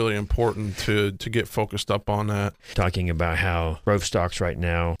really, really important to get focused up on that. Talking about how growth stocks right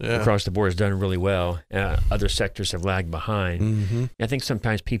now across the board has done really well. Other sectors have lagged behind. Mm-hmm. I think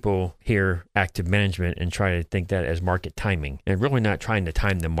sometimes people hear active management and try to think that as market timing, and really not trying to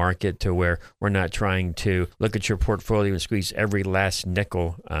time the market to where we're not trying to look at your portfolio and squeeze every last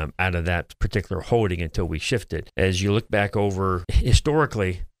nickel out of that particular holding until we shift it. As you look back over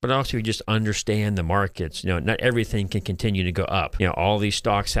historically, but also you just understand the markets. Not everything can continue to go up. All these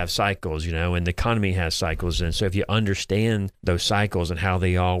stocks have cycles, and the economy has cycles. And so if you understand those cycles and how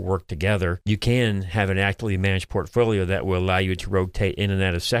they all work together, you can have an actively managed portfolio that will allow you to rotate in and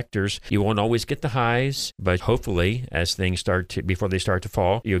out of sectors. You won't always get the highs, but hopefully as things before they start to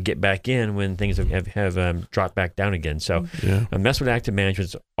fall, you'll get back in when things have dropped back down again. So that's what active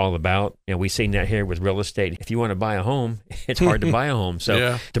management's all about. We've seen that here with real estate. If you want to buy a home, it's hard to buy a home.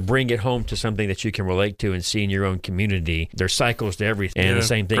 So to bring it home to something that you can relate to and see in your own community, there's cycles to everything. And the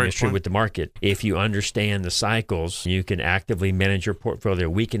same thing is true with the market. If you understand the cycles, you can actively manage your portfolio.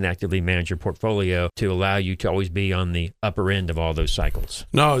 We can actively manage your portfolio to allow you to always be on the upper end of all those cycles.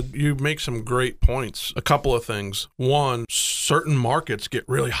 No, you make some great points. A couple of things. One, certain markets get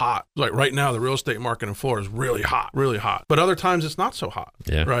really hot. Like right now, the real estate market in Florida is really hot. But other times it's not so hot,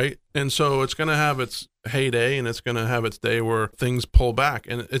 right? And so it's going to have its heyday and it's going to have its day where things pull back.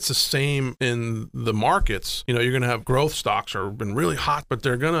 And it's the same in the markets. You're going to have growth stocks that have been really hot, but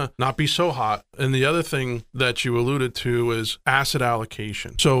they're going to not be so hot. And the other thing that you alluded to is asset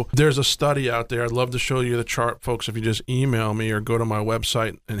allocation. So there's a study out there. I'd love to show you the chart, folks, if you just email me or go to my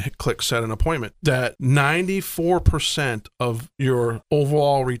website and click set an appointment, that 94% of your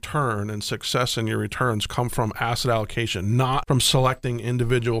overall return and success in your returns come from asset allocation, not from selecting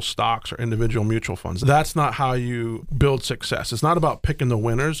individual stocks or individual mutual funds. That's not how you build success. It's not about picking the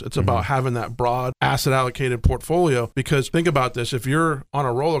winners. It's about having that broad asset allocated portfolio. Because think about this, if you're on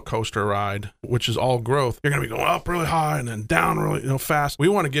a roller coaster ride, which is all growth, you're going to be going up really high and then down really fast. We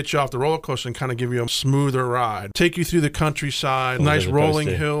want to get you off the roller coaster and kind of give you a smoother ride, take you through the countryside, nice rolling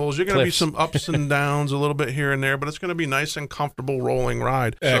hills. You're going to be some ups and downs a little bit here and there, but it's going to be nice and comfortable rolling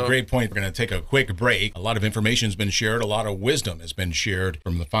ride. Great point. We're going to take a quick break. A lot of information has been shared. A lot of wisdom has been shared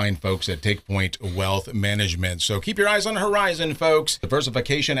from the fine folks at Take Point Wealth Management. So keep your eyes on the horizon, folks.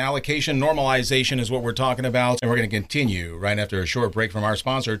 Diversification, allocation, normalization is what we're talking about. And we're going to continue right after a short break from our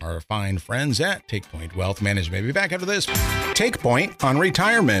sponsor, our fine friends at Take Point Wealth Management. We'll be back after this. Take Point on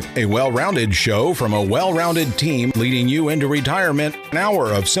Retirement, a well-rounded show from a well-rounded team leading you into retirement. An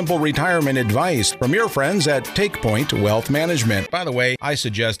hour of simple retirement advice from your friends at Take Point Wealth Management. By the way, I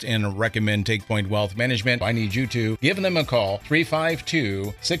suggest and recommend Take Point Wealth Management. I need you to give them a call,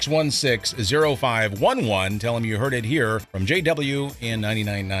 352-616-0500. 511. Tell them you heard it here from JW and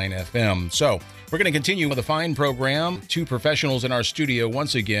 99.9 FM. So we're going to continue with a fine program. 2 professionals in our studio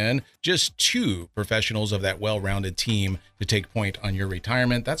once again. Just 2 professionals of that well-rounded team to take point on your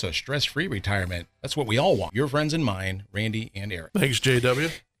retirement. That's a stress-free retirement. That's what we all want. Your friends and mine, Randy and Eric. Thanks,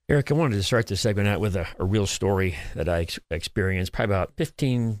 JW. Eric, I wanted to start this segment out with a real story that I experienced probably about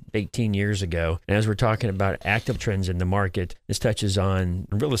 15, 18 years ago. And as we're talking about active trends in the market, this touches on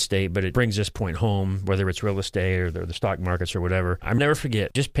real estate, but it brings this point home, whether it's real estate or the stock markets or whatever. I'll never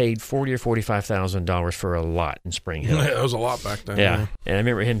forget, just paid $40,000 or $45,000 for a lot in Spring Hill. That was a lot back then. Yeah. And I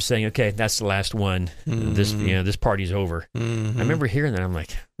remember him saying, okay, that's the last one. This party's over. I remember hearing that. I'm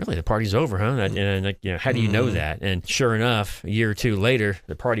like, really, the party's over, huh? And how do you know that? And sure enough, a year or 2 later,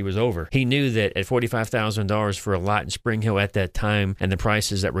 the party was over. He knew that at $45,000 for a lot in Spring Hill at that time and the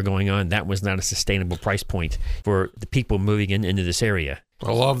prices that were going on, that was not a sustainable price point for the people moving into this area.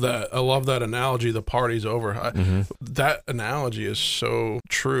 I love that. I love that analogy. The party's over. That analogy is so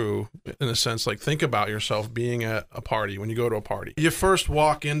true in a sense. Like, think about yourself being at a party. When you go to a party, you first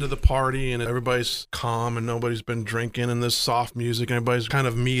walk into the party and everybody's calm and nobody's been drinking and there's soft music and everybody's kind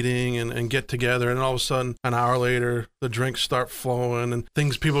of meeting and get together. And all of a sudden, an hour later, the drinks start flowing and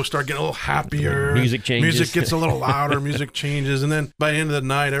people start getting a little happier. Music changes. Music gets a little louder. Music changes. And then by the end of the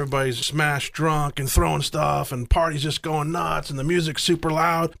night, everybody's smashed drunk and throwing stuff and party's just going nuts and the music's super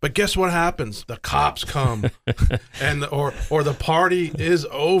loud. But guess what happens? The cops come and or the party is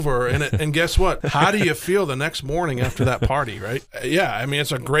over. And guess what? How do you feel the next morning after that party, right? Yeah, I mean,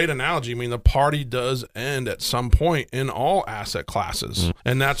 it's a great analogy. I mean, the party does end at some point in all asset classes.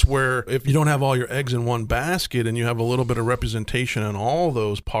 And that's where, if you don't have all your eggs in one basket and you have a little bit of representation in all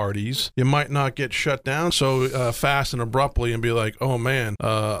those parties, you might not get shut down so fast and abruptly and be like, oh man,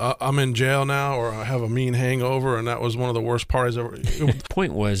 I'm in jail now, or I have a mean hangover and that was one of the worst parties ever.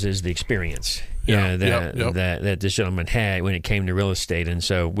 Point is the experience that this gentleman had when it came to real estate. And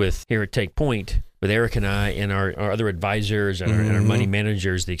so with here at Take Point, with Eric and I and our other advisors and our money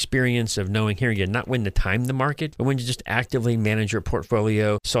managers, the experience of knowing here again, not when to time the market, but when to just actively manage your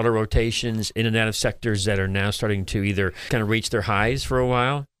portfolio, sort of rotations in and out of sectors that are now starting to either kind of reach their highs for a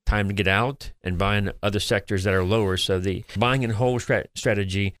while, time to get out, and buying other sectors that are lower. So the buying and hold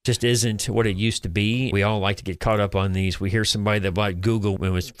strategy just isn't what it used to be. We all like to get caught up on these. We hear somebody that bought Google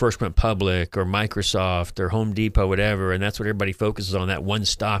when it first went public, or Microsoft, or Home Depot, whatever, and that's what everybody focuses on, that one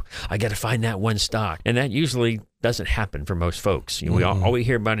stock. I got to find that one stock. And that usually doesn't happen for most folks. All we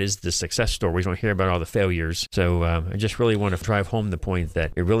hear about is the success stories. We don't hear about all the failures. So I just really want to drive home the point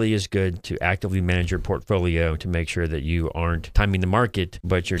that it really is good to actively manage your portfolio to make sure that you aren't timing the market,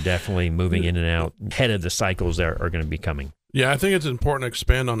 but you're definitely moving in and out ahead of the cycles that are going to be coming. Yeah, I think it's important to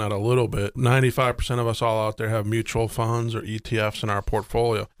expand on that a little bit. 95% of us all out there have mutual funds or ETFs in our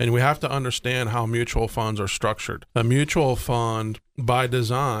portfolio. And we have to understand how mutual funds are structured. A mutual fund, by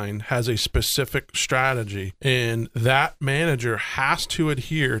design, has a specific strategy, and that manager has to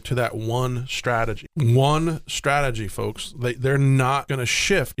adhere to that one strategy. One strategy, folks. They're not going to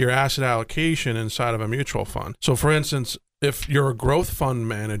shift your asset allocation inside of a mutual fund. So, for instance, if you're a growth fund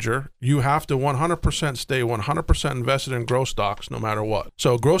manager, you have to 100% stay 100% invested in growth stocks no matter what.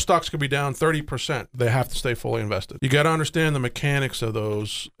 So growth stocks could be down 30%. They have to stay fully invested. You got to understand the mechanics of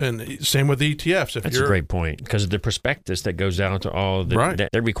those. And same with ETFs. That's a great point, because the prospectus that goes out to all the,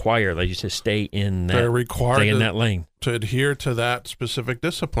 they're required, like you said, stay in that lane. To adhere to that specific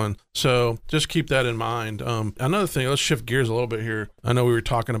discipline. So just keep that in mind. Another thing, let's shift gears a little bit here. I know we were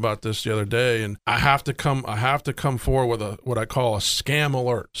talking about this the other day, and I have to come forward with what I call a scam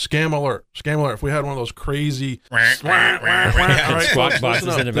alert. Scam alert. If we had one of those crazy squawk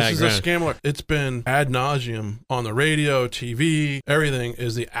boxes in the background. This is a scam alert. It's been ad nauseum on the radio, TV, everything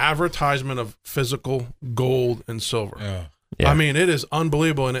is the advertisement of physical gold and silver. Yeah. Yeah. I mean, it is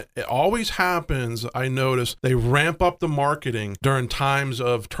unbelievable, and it always happens. I notice they ramp up the marketing during times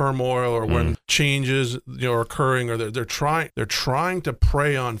of turmoil or when changes are occurring, or they're trying to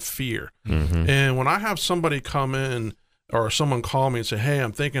prey on fear. And when I have somebody come in or someone call me and say, "Hey,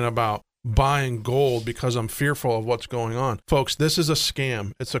 I'm thinking about buying gold because I'm fearful of what's going on," folks, this is a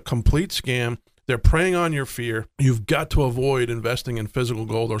scam. It's a complete scam. They're preying on your fear. You've got to avoid investing in physical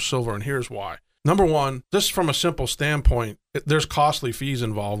gold or silver, and here's why. Number one, just from a simple standpoint, there's costly fees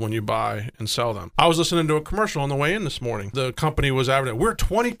involved when you buy and sell them. I was listening to a commercial on the way in this morning. The company was advertising, we're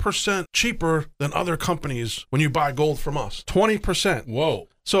 20% cheaper than other companies when you buy gold from us. 20%. Whoa.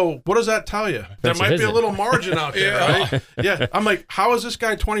 So what does that tell you? There might be a little margin out there, right? Yeah. I'm like, how is this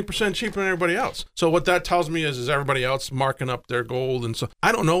guy 20% cheaper than everybody else? So what that tells me is everybody else marking up their gold. And so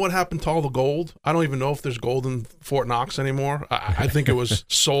I don't know what happened to all the gold. I don't even know if there's gold in Fort Knox anymore. I think it was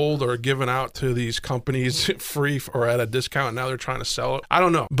sold or given out to these companies free or at a discount. And now they're trying to sell it. I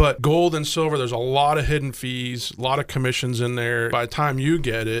don't know. But gold and silver, there's a lot of hidden fees, a lot of commissions in there. By the time you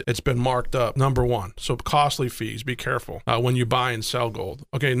get it, it's been marked up, number one. So costly fees. Be careful when you buy and sell gold.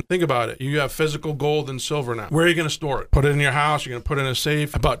 Okay, think about it. You have physical gold and silver now. Where are you going to store it? Put it in your house. You're going to put it in a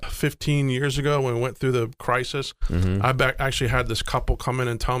safe. About 15 years ago when we went through the crisis, I actually had this couple come in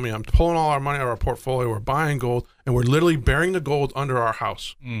and tell me, I'm pulling all our money out of our portfolio. We're buying gold, and we're literally burying the gold under our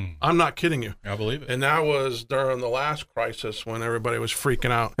house. I'm not kidding you. I believe it. And that was during the last crisis when everybody was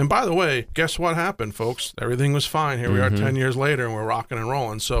freaking out. And by the way, guess what happened, folks? Everything was fine. Here we are 10 years later, and we're rocking and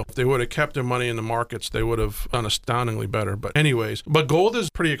rolling. So if they would have kept their money in the markets, they would have done astoundingly better. But anyways, gold is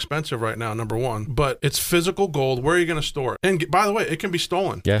pretty expensive right now, number one. But it's physical gold. Where are you going to store it? And by the way, it can be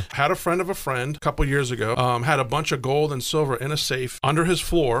stolen. Yeah. Had a friend of a friend a couple years ago, had a bunch of gold and silver in a safe under his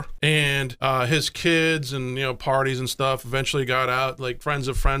floor, and his kids and parties and stuff eventually got out. Like friends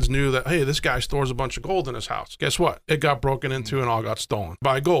of friends knew that, hey, this guy stores a bunch of gold in his house. Guess what? It got broken into and all got stolen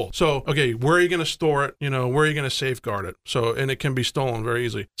by gold. So, okay, where are you going to store it? Where are you going to safeguard it? So, and it can be stolen very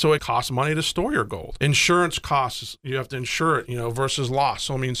easily. So it costs money to store your gold. Insurance costs, you have to insure it, versus loss.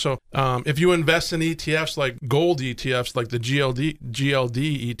 So, if you invest in ETFs like gold ETFs, like the GLD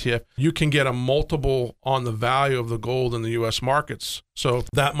ETF, you can get a multiple on the value of the gold in the U.S. markets. So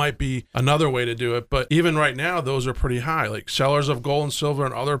that might be another way to do it. But even right now, those are pretty high. Like sellers of gold and silver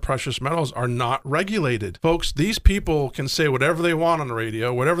and other precious metals are not regulated. Folks, these people can say whatever they want on the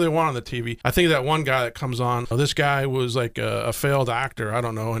radio, whatever they want on the TV. I think that one guy that comes on, this guy was like a failed actor, I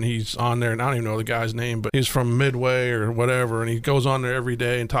don't know, and he's on there, and I don't even know the guy's name, but he's from Midway or whatever, and he goes on there every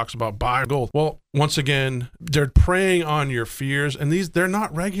day and talks about buy gold. Well, once again, they're preying on your fears, and they're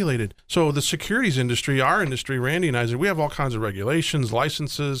not regulated. So the securities industry, our industry, Randy and I, we have all kinds of regulations,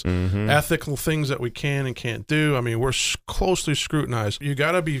 licenses, ethical things that we can and can't do. We're closely scrutinized. You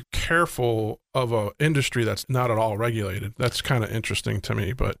got to be careful of an industry that's not at all regulated. That's kind of interesting to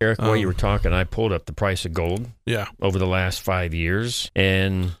me. But Eric, while you were talking, I pulled up the price of gold over the last 5 years,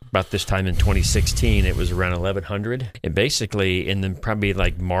 and about this time in 2016 it was around $1,100, and basically in probably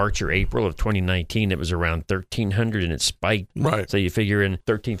like March or April of 2019 it was around $1,300, and it spiked. Right. So you figure in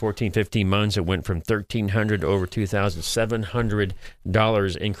 13, 14, 15 months it went from $1,300 to over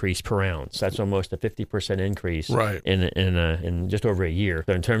 $2,700 increase per ounce. That's almost a 50% increase in just over a year.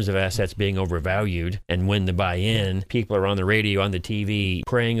 So in terms of assets being overvalued and when to buy in, people are on the radio, on the TV,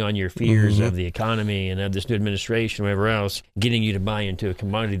 preying on your fears of the economy and of this new administration, whatever else, getting you to buy into a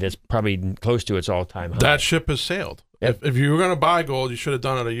commodity that's probably close to its all-time high. That ship has sailed. Yep. If you were going to buy gold, you should have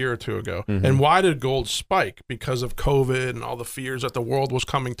done it a year or two ago. And why did gold spike? Because of COVID and all the fears that the world was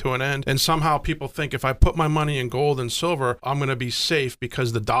coming to an end. And somehow people think if I put my money in gold and silver, I'm going to be safe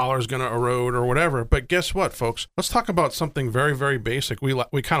because the dollar is going to erode or whatever. But guess what, folks? Let's talk about something very, very basic.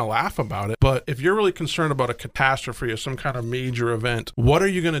 We kind of laugh about it. But if you're really concerned about a catastrophe or some kind of major event, what are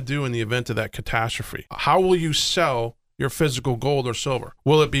you going to do in the event of that catastrophe? How will you sell your physical gold or silver?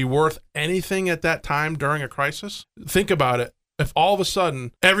 Will it be worth anything at that time during a crisis? Think about it. If all of a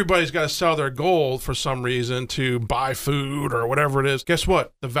sudden everybody's got to sell their gold for some reason to buy food or whatever it is, guess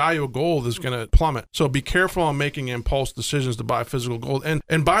what? The value of gold is going to plummet. So be careful on making impulse decisions to buy physical gold.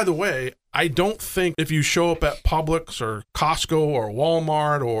 And by the way, I don't think if you show up at Publix or Costco or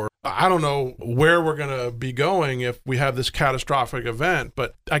Walmart or I don't know where we're going to be going if we have this catastrophic event,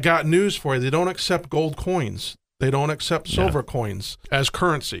 but I got news for you. They don't accept gold coins. They don't accept silver coins as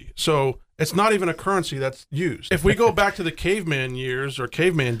currency. So it's not even a currency that's used. If we go back to the caveman years or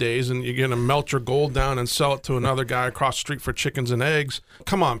caveman days and you're going to melt your gold down and sell it to another guy across the street for chickens and eggs,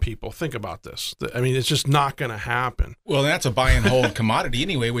 come on, people, think about this. It's just not going to happen. Well, that's a buy and hold commodity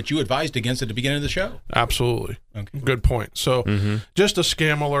anyway, which you advised against at the beginning of the show. Absolutely. Okay. Good point. So just a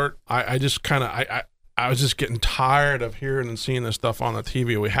scam alert. I was just getting tired of hearing and seeing this stuff on the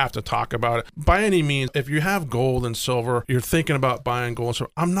TV. We have to talk about it. By any means, if you have gold and silver, you're thinking about buying gold and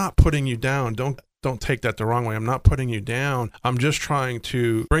silver, I'm not putting you down. Don't take that the wrong way. I'm not putting you down. I'm just trying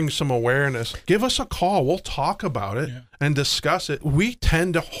to bring some awareness. Give us a call. We'll talk about it and discuss it. We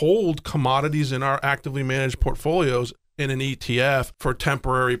tend to hold commodities in our actively managed portfolios in an ETF for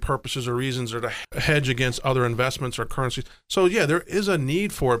temporary purposes or reasons, or to hedge against other investments or currencies. So yeah, there is a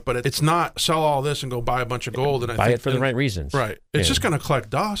need for it, but it's not sell all this and go buy a bunch of gold and buy it for the right reasons. Right. It's just going to collect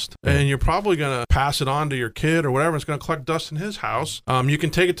dust, and you're probably going to pass it on to your kid or whatever. It's going to collect dust in his house. You can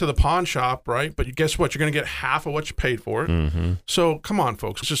take it to the pawn shop, right? But guess what? You're going to get half of what you paid for it. So come on,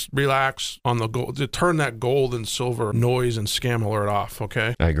 folks, just relax on the gold. To turn that gold and silver noise and scam alert off.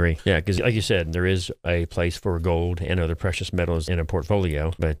 Okay. I agree. Yeah, because like you said, there is a place for gold and other precious metals in a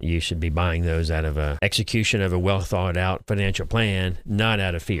portfolio, but you should be buying those out of a execution of a well thought out financial plan, not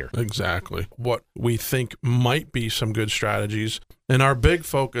out of fear. Exactly. What we think might be some good strategies. And our big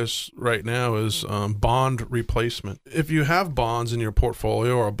focus right now is bond replacement. If you have bonds in your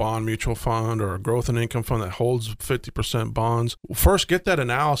portfolio, or a bond mutual fund, or a growth and income fund that holds 50% bonds, first get that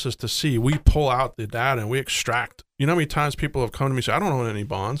analysis to see. We pull out the data and we extract. You know how many times people have come to me and say, I don't own any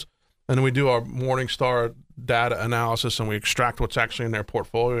bonds. And then we do our Morningstar data analysis and we extract what's actually in their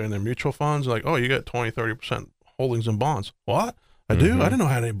portfolio and their mutual funds. Like, oh, you get 20-30% holdings in bonds. What? I do? I didn't know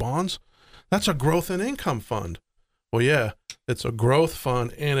I had any bonds. That's a growth and income fund. Well, yeah, it's a growth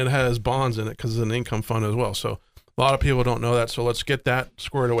fund and it has bonds in it because it's an income fund as well. So a lot of people don't know that. So let's get that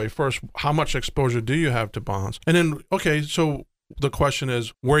squared away first. How much exposure do you have to bonds? And then, okay, so the question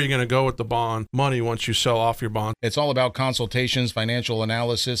is, where are you going to go with the bond money once you sell off your bond? It's all about consultations, financial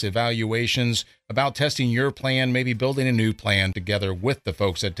analysis, evaluations, about testing your plan, maybe building a new plan together with the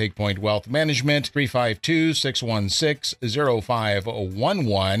folks at Take Point Wealth Management.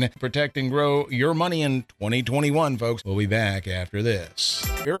 352-616-0511. Protect and grow your money in 2021, folks. We'll be back after this.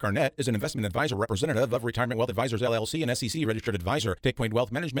 Eric Arnett is an investment advisor representative of Retirement Wealth Advisors, LLC, an SEC registered advisor. Take Point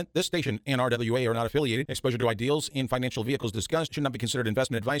Wealth Management, this station, and RWA are not affiliated. Exposure to ideals in financial vehicles discussed should not be considered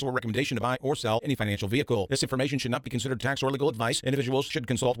investment advice or recommendation to buy or sell any financial vehicle. This information should not be considered tax or legal advice. Individuals should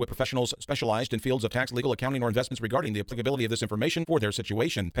consult with professionals specialized in fields of tax, legal, accounting, or investments regarding the applicability of this information for their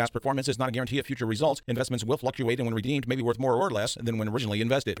situation. Past performance is not a guarantee of future results. Investments will fluctuate and when redeemed may be worth more or less than when originally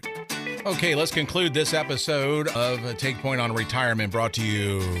invested. Okay, let's conclude this episode of Take Point on Retirement, brought to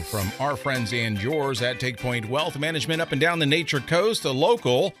you from our friends and yours at Take Point Wealth Management up and down the Nature Coast, a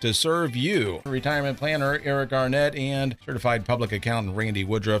local to serve you. Retirement planner Eric Arnett and certified public accountant Randy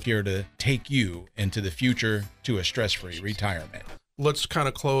Woodruff here to take you into the future to a stress-free retirement. Let's kind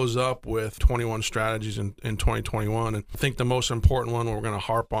of close up with 21 strategies in 2021. And I think the most important one we're going to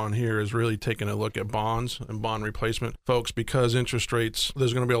harp on here is really taking a look at bonds and bond replacement, folks, because interest rates,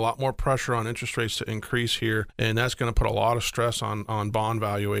 there's going to be a lot more pressure on interest rates to increase here. And that's going to put a lot of stress on bond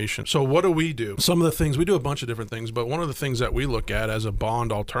valuation. So what do? Some of the things, we do a bunch of different things, but one of the things that we look at as a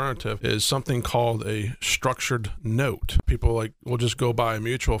bond alternative is something called a structured note. People will just go buy a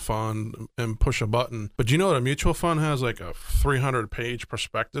mutual fund and push a button. But you know that a mutual fund has like a 300-page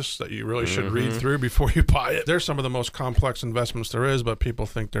prospectus that you really should read through before you buy it. They're some of the most complex investments there is, but people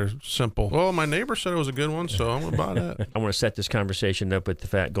think they're simple. Well, my neighbor said it was a good one, so I'm going to buy that. I want to set this conversation up with the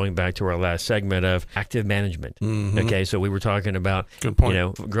fact, going back to our last segment of active management. Okay, so we were talking about, good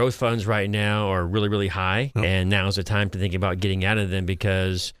point. Growth funds right now are really, really high, and now's the time to think about getting out of them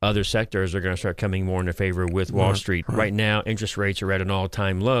because other sectors are going to start coming more into favor with Wall Street. Right now, interest rates are at an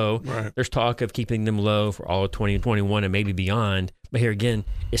all-time low. There's talk of keeping them low for all of 2021 and maybe beyond. But here again,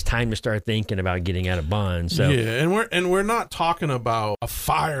 it's time to start thinking about getting out of bonds. So yeah, and we're not talking about a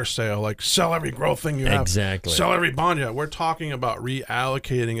fire sale, like sell every growth thing you have, exactly, sell every bond you have. We're talking about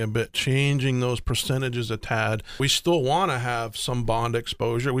reallocating a bit, changing those percentages a tad. We still want to have some bond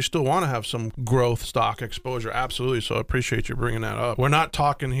exposure. We still want to have some growth stock exposure. Absolutely. So I appreciate you bringing that up. We're not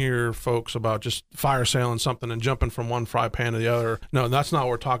talking here, folks, about just fire selling something and jumping from one fry pan to the other. No, that's not what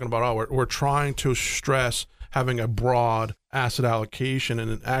we're talking about at all. We're trying to stress having a broad asset allocation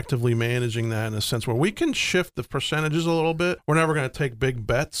and actively managing that in a sense where we can shift the percentages a little bit. We're never going to take big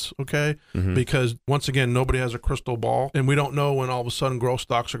bets, okay? Because once again, nobody has a crystal ball, and we don't know when all of a sudden growth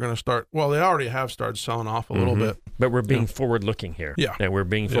stocks are going to start. Well, they already have started selling off a little bit. But we're being forward-looking here. Yeah. And we're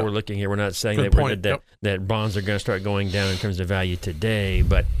being forward-looking here. We're not saying that bonds are going to start going down in terms of value today,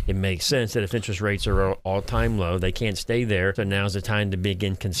 but it makes sense that if interest rates are all-time low, they can't stay there. So now's the time to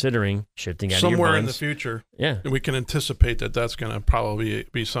begin considering shifting out of your bonds. Somewhere in the future, we can anticipate that that's going to probably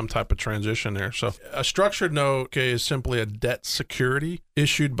be some type of transition there. So a structured note, is simply a debt security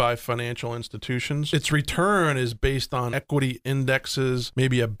issued by financial institutions. Its return is based on equity indexes,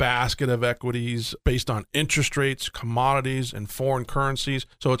 maybe a basket of equities based on interest rates, commodities, and foreign currencies.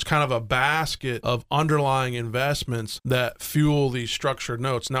 So it's kind of a basket of underlying investments that fuel these structured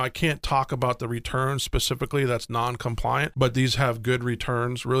notes. Now, I can't talk about the returns specifically. That's non-compliant, but these have good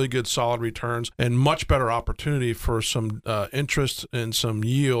returns, really good solid returns, and much better opportunity for some interest and some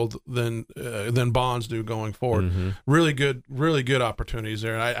yield than bonds do going forward. Mm-hmm. Really good opportunities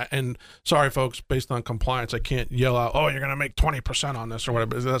there. And sorry, folks, based on compliance, I can't yell out, "Oh, you're going to make 20% on this" or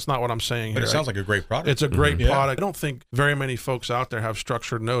whatever. That's not what I'm saying. But here. it sounds like a great product. It's a great product. I don't think very many folks out there have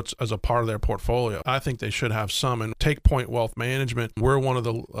structured notes as a part of their portfolio. I think they should have some. And Take Point Wealth Management, we're one of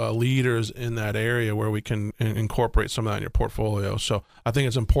the leaders in that area where we can incorporate some of that in your portfolio. So I think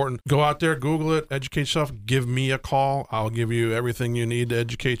it's important. Go out there, Google it, educate yourself, give me a call. I'll give you everything you need to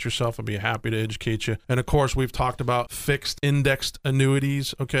educate yourself. I'll be happy to educate you. And of course, we've talked about fixed indexed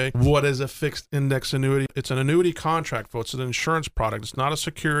annuities. Okay. What is a fixed index annuity? It's an annuity contract, folks. It's an insurance product. It's not a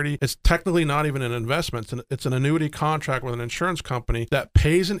security. It's technically not even an investment. It's an annuity contract with an insurance company that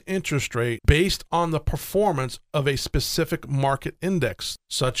pays an interest rate based on the performance of a specific market index,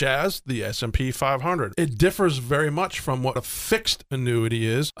 such as the S&P 500. It differs very much from what a fixed annuity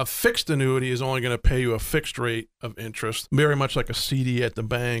is. A fixed annuity is only going to pay you a fixed rate of interest, very much like a CD at the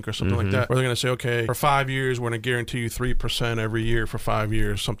bank or something like that, where they're going to say, okay, for 5 years, we're going to guarantee you 3% every year for 5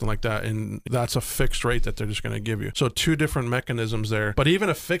 years, something like that. And that's a fixed rate that they're just going to give you. So two different mechanisms there. But even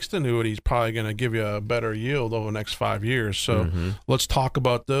a fixed annuity is probably going to give you a better yield over the next 5 years. So let's talk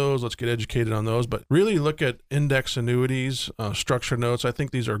about those. Let's get educated on those. But really look at index annuities, structured notes. I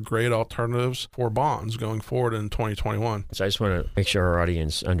think these are great alternatives for bonds going forward in 2021. So I just want to make sure our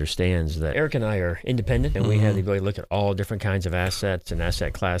audience understands that Eric and I are independent, and we have the ability to look at all different kinds of assets and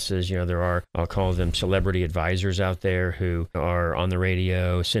asset classes. You know, there are, I'll call them celebrity advisors out there who are on the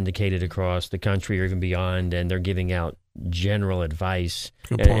radio, syndicated across the country or even beyond, and they're giving out general advice.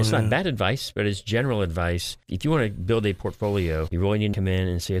 And it's not bad advice, but it's general advice. If you want to build a portfolio, you really need to come in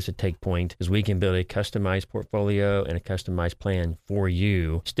and see us at Take Point, because we can build a customized portfolio and a customized plan for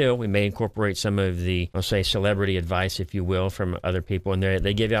you. Still, we may incorporate some of the, I'll say, celebrity advice, if you will, from other people, and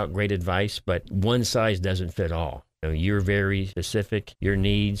they give out great advice, but one size doesn't fit all. You're very specific. Your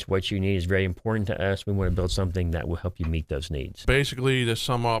needs, what you need, is very important to us. We want to build something that will help you meet those needs. Basically, to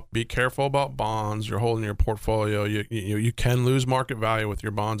sum up, be careful about bonds. You're holding your portfolio. You can lose market value with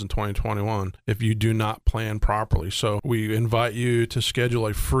your bonds in 2021 if you do not plan properly. So we invite you to schedule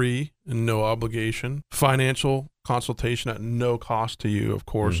a free and no obligation financial consultation at no cost to you, of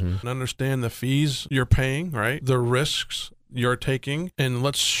course, and understand the fees you're paying, right? The risks you're taking, and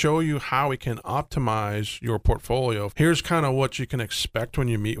let's show you how we can optimize your portfolio. Here's kind of what you can expect when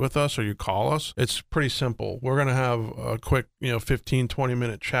you meet with us or you call us. It's pretty simple. We're going to have a quick, 15-20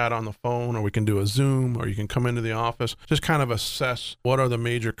 minute chat on the phone, or we can do a Zoom, or you can come into the office, just kind of assess what are the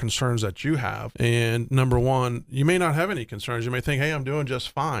major concerns that you have. And number one, you may not have any concerns. You may think, hey, I'm doing just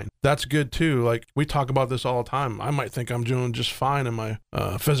fine. That's good too. Like, we talk about this all the time. I might think I'm doing just fine in my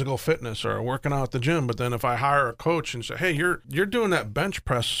physical fitness or working out at the gym, but then if I hire a coach and say, hey, you're doing that bench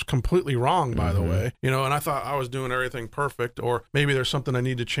press completely wrong, by the way, and I thought I was doing everything perfect, or maybe there's something I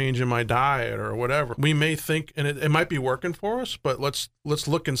need to change in my diet or whatever. We may think, and it might be working for us, but let's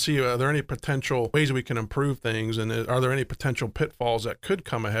look and see, are there any potential ways we can improve things, and are there any potential pitfalls that could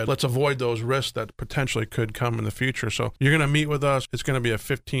come ahead? Let's avoid those risks that potentially could come in the future. So you're going to meet with us. It's going to be a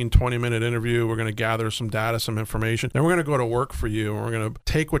 15-20 minute interview. We're going to gather some data, some information. Then we're going to go to work for you, and we're going to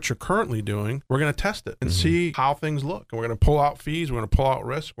take what you're currently doing. We're going to test it and see how things look. And we're going to pull out fees. We're going to pull out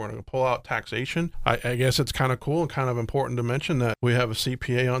risk. We're going to pull out taxation. I guess it's kind of cool and kind of important to mention that we have a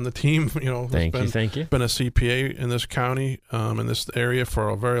CPA on the team. Thank you. Been a CPA in this county, in this area for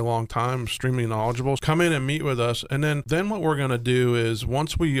a very long time, extremely knowledgeable. Come in and meet with us. And then what we're going to do is,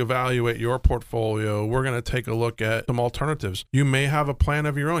 once we evaluate your portfolio, we're going to take a look at some alternatives. You may have a plan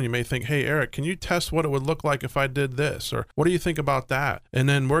of your own. You may think, hey, Eric, can you test what it would look like if I did this? Or what do you think about that? And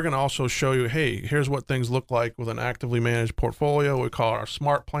then we're going to also show you, hey, here's what things look like with an actively managed portfolio. We call it our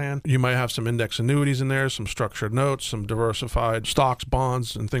SMART plan. You might have some index annuities in there, some structured notes, some diversified stocks,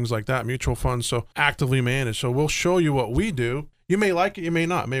 bonds, and things like that, mutual funds. So actively managed. So we'll show you what we do. You may like it, you may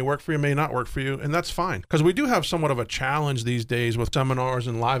not. It may work for you, may not work for you, and that's fine. Because we do have somewhat of a challenge these days with seminars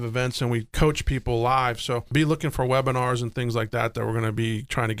and live events, and we coach people live. So be looking for webinars and things like that we're going to be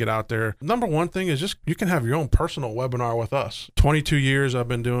trying to get out there. Number one thing is just you can have your own personal webinar with us. 22 years I've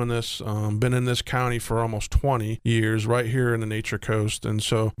been doing this, been in this county for almost 20 years, right here in the Nature Coast. And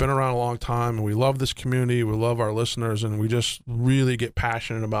so been around a long time, and we love this community. We love our listeners, and we just really get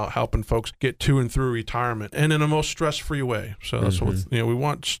passionate about helping folks get to and through retirement, and in a most stress-free way. So So it's, we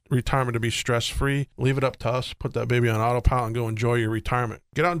want retirement to be stress-free. Leave it up to us. Put that baby on autopilot and go enjoy your retirement.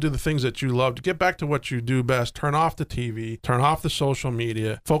 Get out and do the things that you love. To get back to what you do best, turn off the TV, turn off the social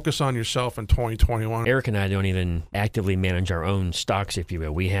media, focus on yourself in 2021. Eric and I don't even actively manage our own stocks, if you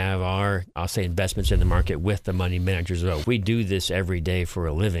will. We have our, I'll say, investments in the market with the money managers. We do this every day for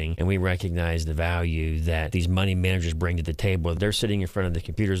a living, and we recognize the value that these money managers bring to the table. They're sitting in front of the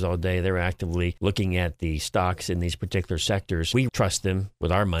computers all day. They're actively looking at the stocks in these particular sectors. We trust them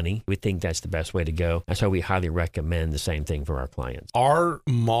with our money. We think that's the best way to go. That's why we highly recommend the same thing for our clients. Our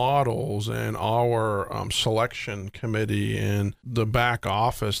models and our selection committee and the back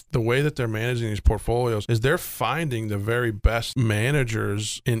office, the way that they're managing these portfolios is they're finding the very best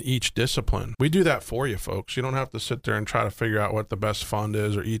managers in each discipline. We do that for you, folks. You don't have to sit there and try to figure out what the best fund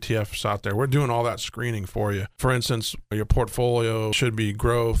is or ETFs out there. We're doing all that screening for you. For instance, your portfolio should be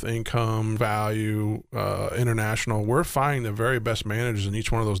growth, income, value, international. We're finding the very best managers in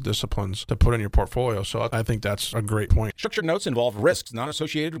each one of those disciplines to put in your portfolio. So I think that's a great point. Structured notes involve risks not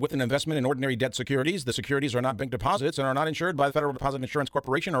associated with an investment in ordinary debt securities. The securities are not bank deposits and are not insured by the Federal Deposit Insurance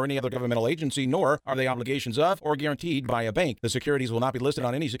Corporation or any other governmental agency, nor are they obligations of or guaranteed by a bank. The securities will not be listed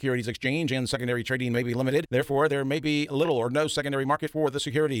on any securities exchange, and secondary trading may be limited. Therefore, there may be little or no secondary market for the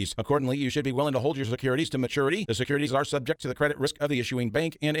securities. Accordingly, you should be willing to hold your securities to maturity. The securities are subject to the credit risk of the issuing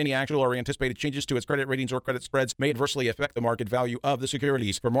bank, and any actual or anticipated changes to its credit ratings or credit spreads may adversely affect the market value of the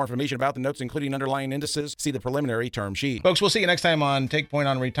securities. For more information about the notes, including underlying indices, see the preliminary term sheet. Folks, we'll see you next time on Take Point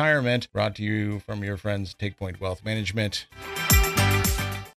on Retirement, brought to you from your friends Take Point Wealth Management.